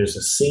there's a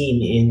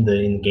scene in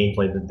the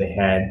gameplay that they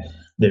had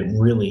that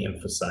really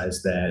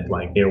emphasized that.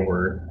 Like there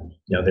were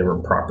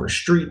proper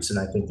streets, and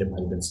I think there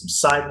might have been some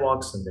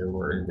sidewalks, and there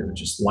were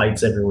just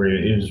lights everywhere.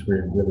 It was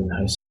really, really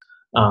nice.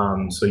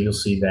 So you'll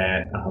see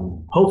that.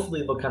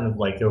 Hopefully they'll kind of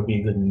there'll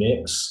be a good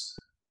mix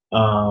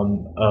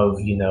of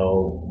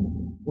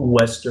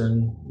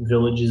Western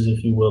villages,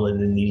 if you will,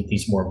 and then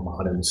these more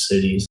modern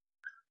cities.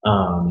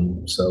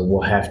 So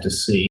we'll have to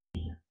see.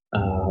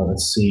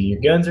 Let's see.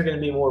 Your guns are going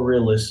to be more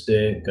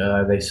realistic.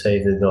 They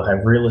say that they'll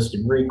have realistic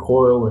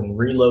recoil and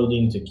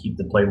reloading to keep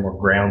the player more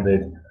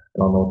grounded. I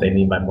don't know what they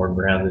mean by more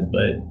grounded,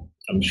 but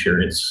I'm sure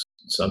it's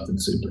something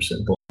super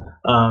simple.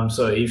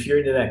 So if you're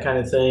into that kind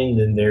of thing,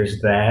 then there's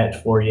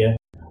that for you.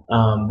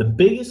 The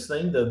biggest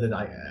thing, though, that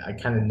I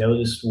kind of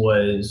noticed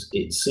was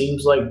it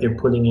seems like they're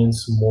putting in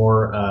some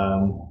more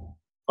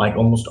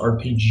almost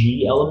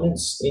RPG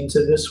elements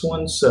into this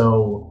one.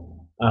 So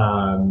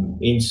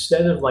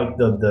instead of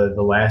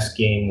the last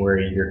game where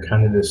you're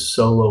kind of this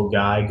solo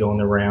guy going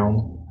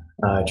around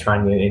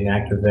trying to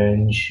enact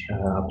revenge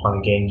upon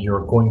a gang,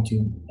 you're going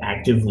to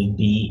actively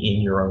be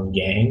in your own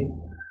gang,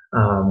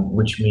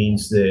 which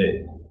means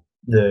that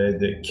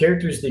the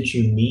characters that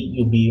you meet,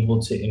 you'll be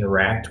able to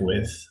interact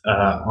with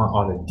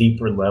on a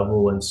deeper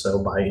level. And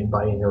so by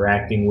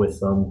interacting with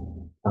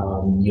them,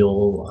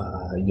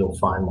 you'll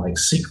find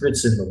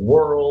secrets in the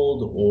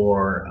world,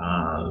 or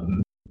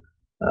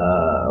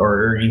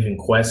even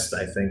quests.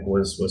 I think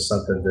was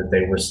something that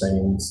they were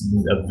saying,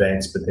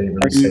 events, but they didn't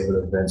really say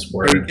what events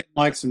were. Are you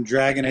getting some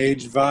Dragon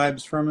Age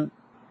vibes from it?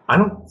 I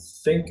don't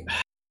think.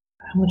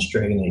 How much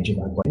Dragon Age have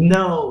I played?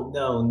 No,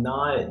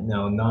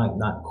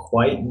 not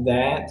quite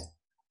that.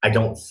 I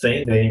don't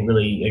think they didn't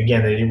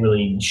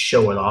really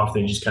show it off.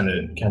 They just kind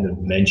of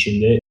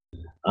mentioned it.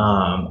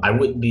 I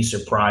wouldn't be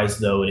surprised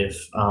though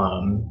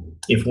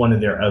if one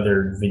of their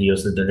other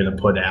videos that they're going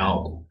to put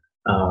out,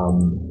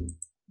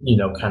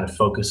 kind of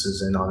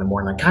focuses in on it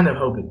more, and I kind of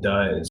hope it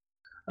does.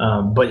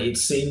 But it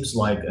seems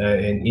like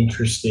an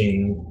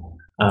interesting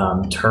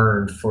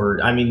turn for.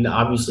 I mean,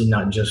 obviously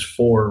not just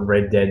for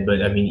Red Dead,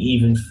 but I mean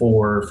even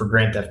for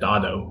Grand Theft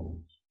Auto,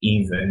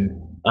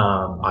 even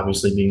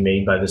obviously being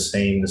made by the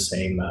same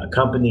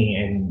company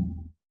and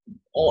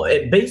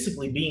it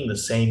basically being the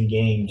same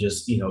game,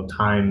 just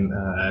time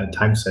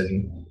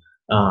setting.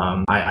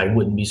 I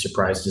wouldn't be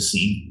surprised to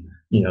see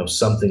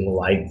something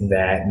like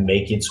that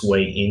make its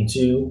way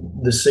into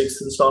the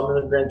sixth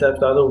installment of Grand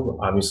Theft Auto.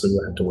 Obviously,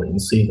 we'll have to wait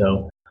and see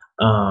though.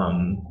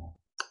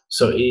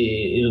 So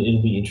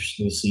it'll be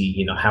interesting to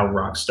see how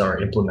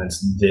Rockstar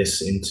implements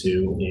this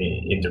into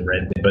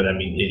Red Dead. But I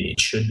mean, it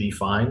should be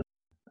fine.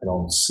 I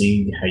don't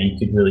see how you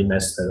could really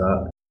mess that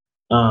up.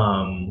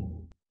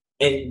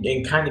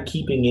 And kind of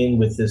keeping in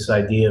with this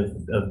idea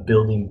of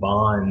building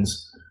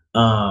bonds,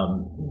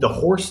 the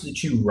horse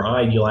that you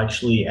ride, you'll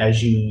actually,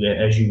 as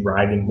you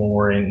ride him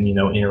more and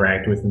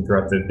interact with him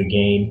throughout the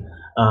game,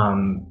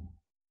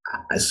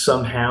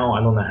 somehow I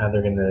don't know how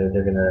they're gonna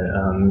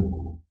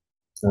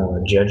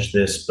judge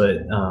this, but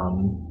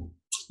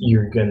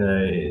you're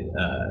gonna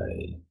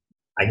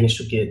I guess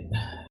you'll get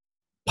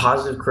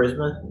positive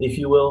charisma, if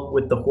you will,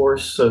 with the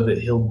horse, so that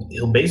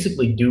he'll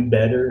basically do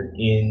better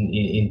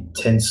in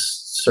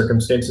tense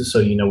circumstances. So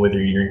whether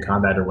you're in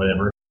combat or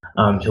whatever,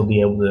 he'll be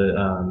able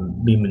to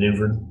be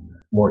maneuvered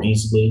more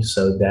easily.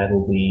 So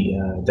that'll be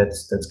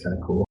that's kind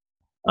of cool.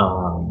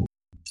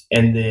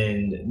 And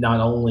then not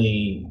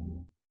only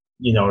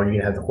are you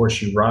gonna have the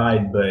horse you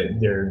ride, but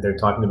they're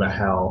talking about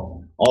how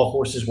all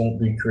horses won't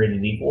be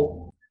created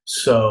equal.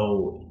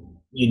 So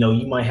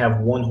you might have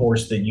one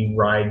horse that you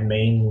ride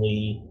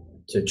mainly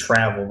to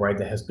travel, right,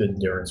 that has good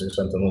endurance or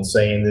something, let's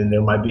say, and then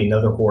there might be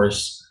another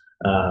horse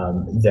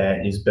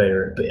that is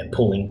better at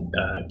pulling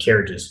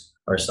carriages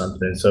or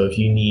something. So if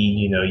you need,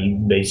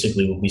 you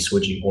basically will be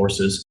switching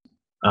horses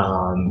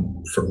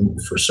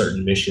for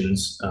certain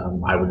missions,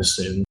 I would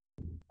assume.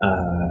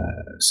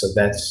 So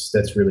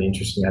that's really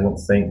interesting. I don't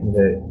think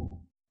that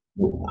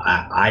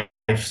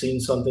I've seen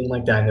something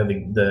like that. I know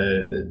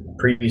the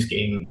previous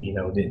game,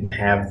 didn't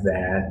have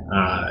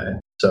that.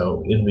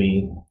 So it'll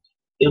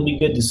be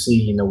good to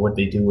see, what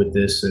they do with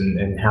this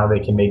and how they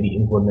can maybe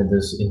implement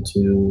this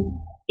into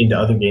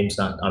other games.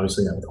 Not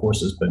obviously not with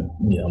horses, but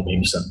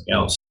maybe something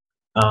else.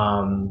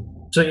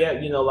 So yeah,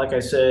 like I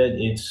said,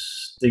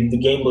 it's the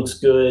game looks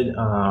good.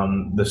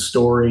 The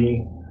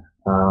story,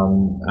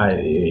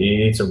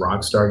 it's a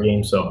Rockstar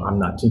game, so I'm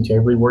not too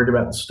terribly worried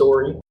about the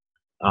story.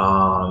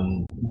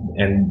 And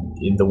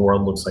the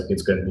world looks like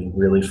it's going to be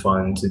really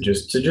fun to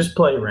just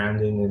play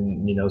around in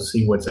and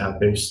see what's out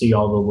there, see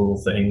all the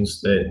little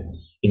things that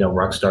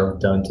Rockstar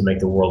have done to make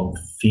the world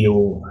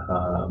feel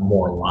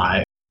more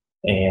alive.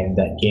 And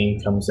that game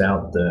comes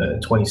out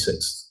the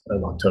 26th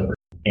of October,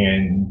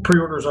 and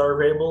pre-orders are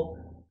available.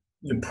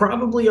 You're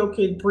probably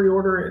okay to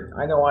pre-order it.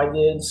 I know I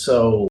did,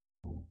 so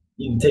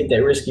you can take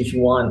that risk if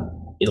you want.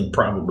 It'll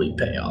probably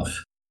pay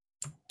off.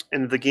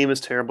 And if the game is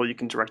terrible, you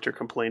can direct your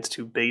complaints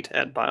to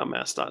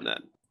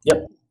bait@biomass.net.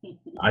 Yep.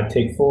 I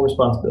take full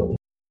responsibility.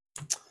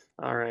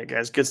 All right,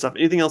 guys. Good stuff.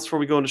 Anything else before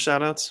we go into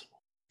shout-outs?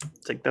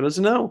 Take that as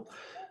a no.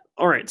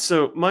 All right,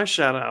 so my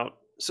shout-out.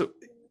 So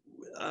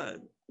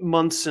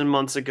months and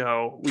months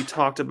ago, we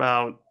talked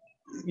about,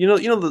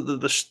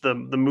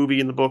 the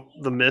movie and the book,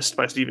 The Mist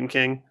by Stephen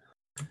King.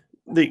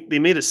 They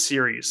made a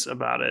series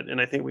about it,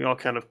 and I think we all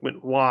kind of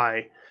went,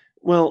 why?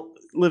 Well,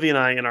 Livy and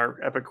I, in our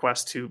epic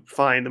quest to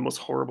find the most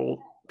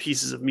horrible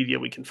pieces of media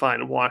we can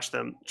find and watch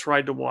them,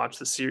 tried to watch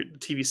the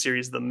TV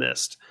series The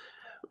Mist.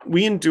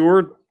 We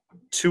endured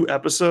 2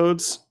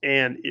 episodes,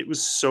 and it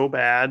was so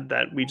bad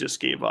that we just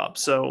gave up.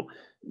 So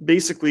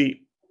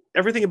basically,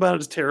 everything about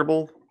it is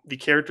terrible. The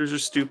characters are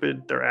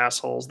stupid. They're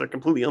assholes. They're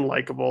completely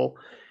unlikable.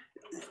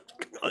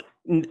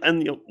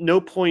 And no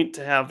point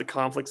to have the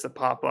conflicts that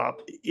pop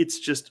up. It's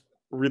just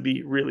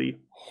really, really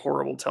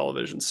horrible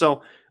television.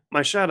 So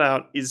my shout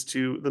out is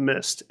to The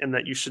Mist, and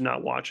that you should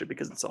not watch it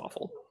because it's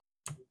awful.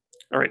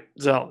 All right,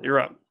 Zell, you're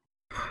up.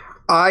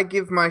 I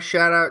give my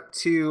shout out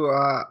to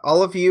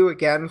all of you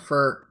again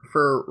for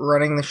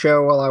running the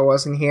show while I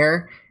wasn't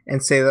here,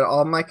 and say that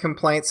all my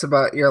complaints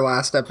about your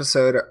last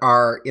episode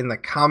are in the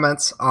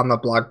comments on the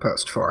blog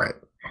post for it.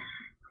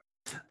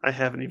 I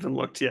haven't even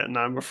looked yet, and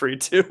I'm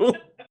afraid to.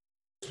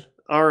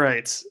 All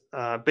right,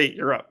 Bait,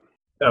 you're up.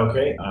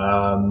 Okay,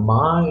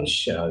 my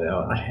shout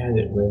out, I had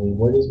it ready.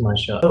 What is my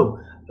shout out? Oh,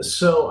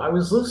 so I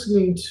was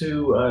listening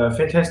to a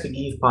Fantastic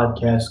Eve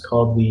podcast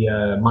called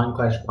the Mind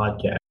Clash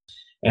Podcast,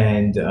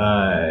 and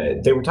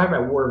they were talking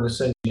about War of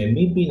Ascension, and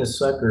me being a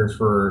sucker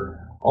for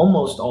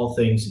almost all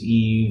things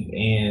Eve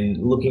and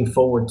looking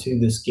forward to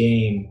this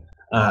game,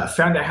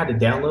 found out how to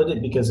download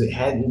it because it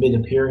hadn't been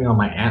appearing on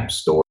my app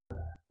store.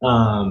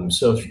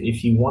 So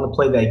if you want to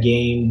play that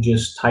game,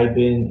 just type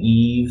in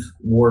Eve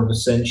War of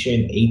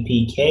Ascension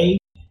APK,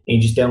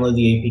 and just download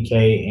the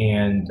APK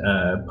and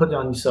put it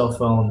on your cell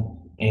phone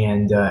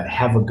and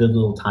have a good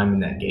little time in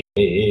that game.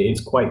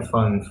 It's quite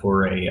fun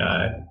for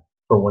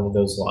one of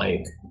those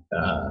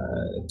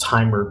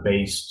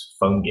timer-based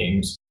phone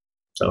games.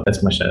 So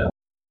that's my shout out.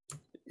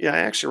 Yeah, I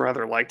actually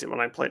rather liked it when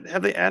I played.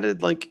 Have they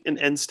added like an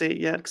end state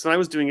yet? Because when I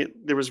was doing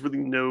it, there was really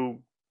no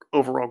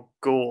overall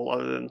goal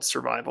other than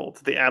survival.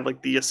 Did they add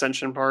like the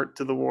ascension part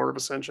to the War of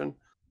Ascension?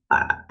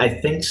 I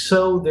think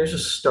so. There's a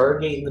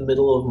Stargate in the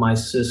middle of my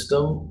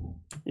system,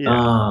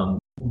 Yeah.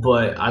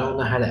 but I don't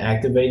know how to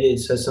activate it. It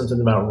says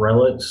something about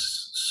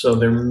relics, so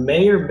there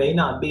may or may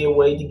not be a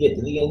way to get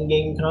to the end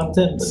game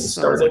content, but the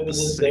start Sounds like of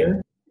the it is same.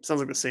 there. Sounds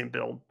like the same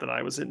build that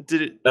I was in.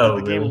 Did Oh,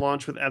 the game really?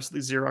 launch with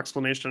absolutely zero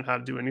explanation on how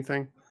to do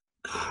anything?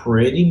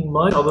 Pretty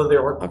much, although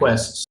there are Okay.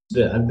 quests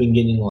that I've been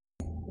getting like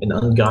an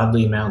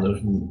ungodly amount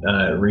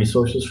of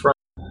resources from.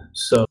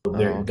 So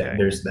okay.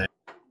 there's that.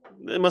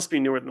 It must be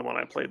newer than the one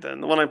I played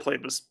then. The one I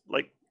played was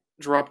like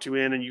dropped you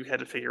in and you had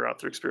to figure out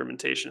through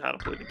experimentation how to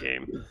play the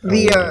game.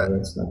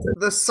 That's not there.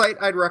 The site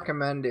I'd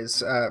recommend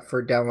is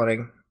for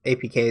downloading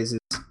APKs is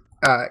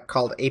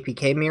called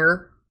APK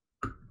Mirror.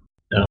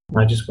 No,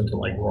 I just went to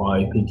like raw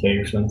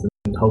APK or something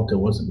and hoped it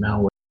wasn't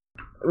malware.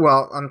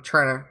 Well,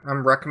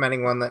 I'm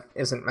recommending one that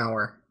isn't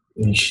malware.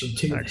 You should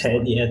do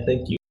Excellent. that. Yeah,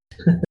 thank you.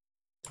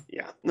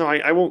 Yeah, no,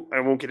 I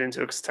won't get into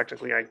it because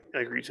technically I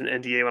agreed to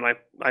an NDA when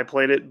I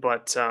played it,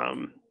 but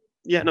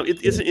yeah, no,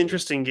 it's an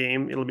interesting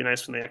game. It'll be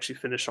nice when they actually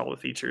finish all the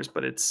features,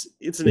 but it's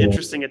an Yeah.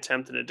 interesting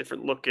attempt and a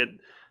different look at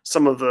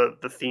some of the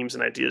themes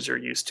and ideas you're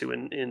used to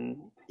in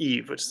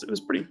Eve, which was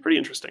pretty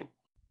interesting.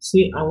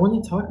 See, I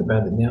want to talk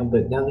about it now,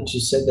 but now that you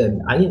said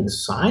that, I didn't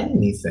sign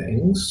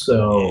anything,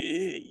 so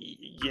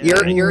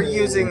Yeah,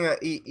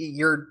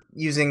 You're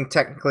using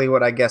technically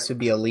what I guess would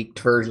be a leaked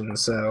version.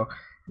 So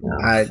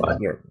fuck.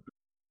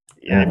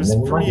 yeah, it was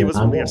never for me. mind, It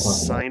wasn't I really won't talk about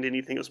it. assigned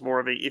anything. It was more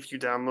of a if you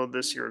download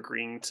this, you're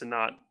agreeing to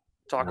not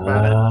talk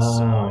about it. I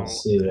So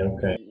see.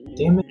 Okay.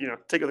 Damn it. you know,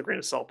 take it with a grain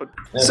of salt. But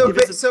So if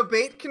it's a- so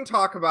Bait can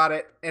talk about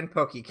it and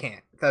Pokey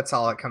can't. That's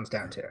all it comes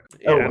down to.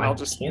 yeah, Oh, and I'll I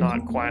just can?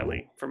 nod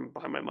quietly from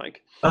behind my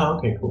mic. Oh,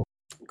 okay, cool.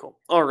 Cool.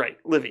 All right,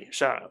 Livy,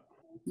 shout out.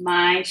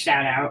 My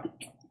shout out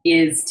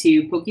is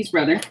to Pokey's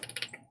brother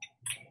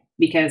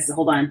because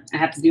hold on, I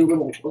have to do a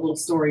little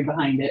story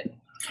behind it.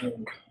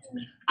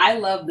 I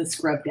love the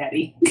Scrub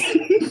Daddy,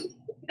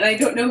 and I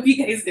don't know if you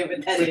guys know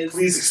what that is.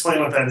 Please explain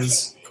what that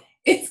is.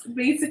 It's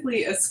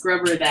basically a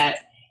scrubber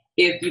that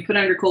if you put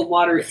under cold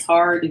water, it's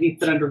hard. If you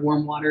put under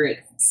warm water, it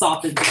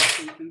softens it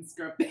so you can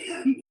scrub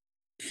it.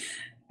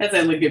 As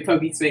I look at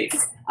Pokey's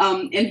face.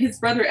 And his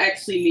brother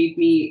actually made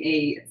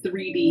me a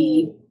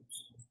 3D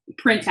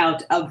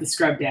printout of the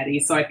Scrub Daddy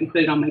so I can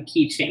put it on my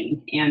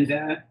keychain and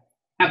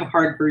have a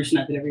hard version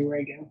of it everywhere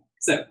I go.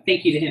 So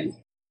thank you to him.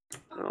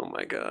 Oh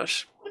my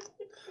gosh.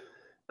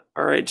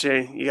 All right,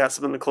 Jay, you got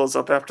something to close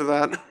up after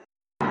that?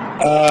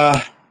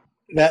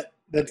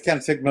 That kind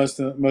of took most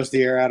of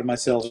the air out of my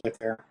sails right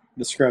there.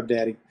 The Scrub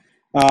Daddy.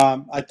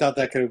 I thought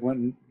that could have went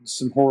in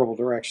some horrible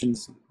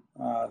directions.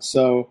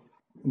 So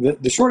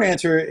the short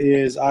answer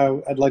is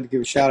I'd like to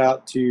give a shout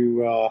out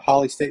to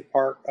Holly State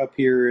Park up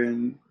here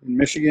in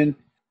Michigan.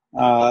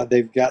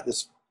 They've got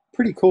this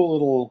pretty cool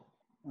little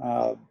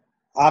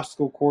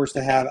obstacle course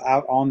to have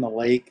out on the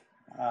lake.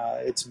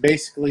 It's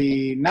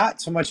basically not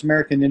so much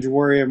American Ninja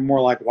Warrior, more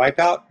like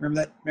Wipeout.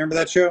 Remember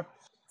that show?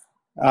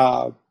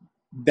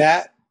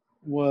 That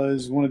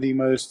was one of the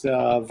most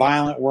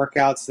violent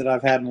workouts that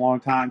I've had in a long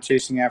time,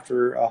 chasing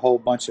after a whole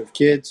bunch of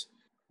kids.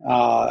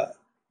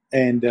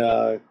 And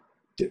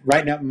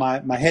right now,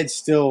 my head's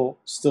still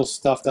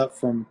stuffed up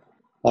from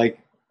like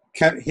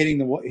hitting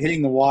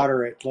the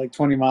water at like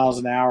 20 miles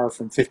an hour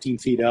from 15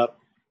 feet up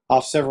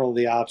off several of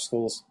the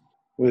obstacles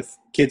with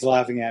kids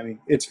laughing at me.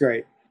 It's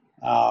great.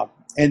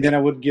 And then I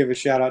would give a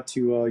shout out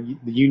to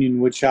the Union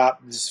Wood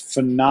Shop, this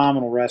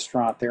phenomenal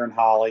restaurant there in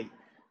Holly.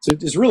 So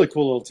it's a really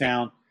cool little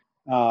town,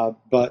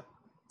 but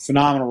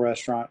phenomenal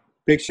restaurant.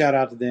 Big shout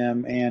out to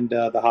them and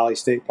the Holly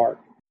State Park.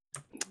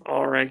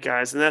 All right,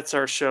 guys, and that's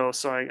our show.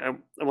 So I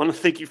want to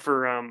thank you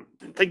for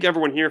thank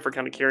everyone here for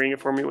kind of carrying it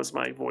for me as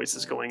my voice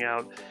is going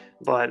out.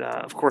 But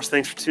of course,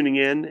 thanks for tuning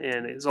in.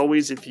 And as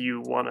always, if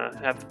you want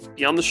to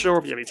be on the show or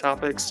if you have any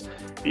topics,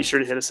 be sure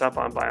to hit us up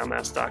on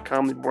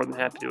biomass.com. We'd be more than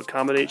happy to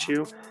accommodate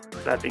you.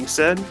 That being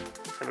said,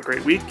 have a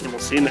great week, and we'll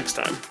see you next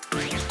time.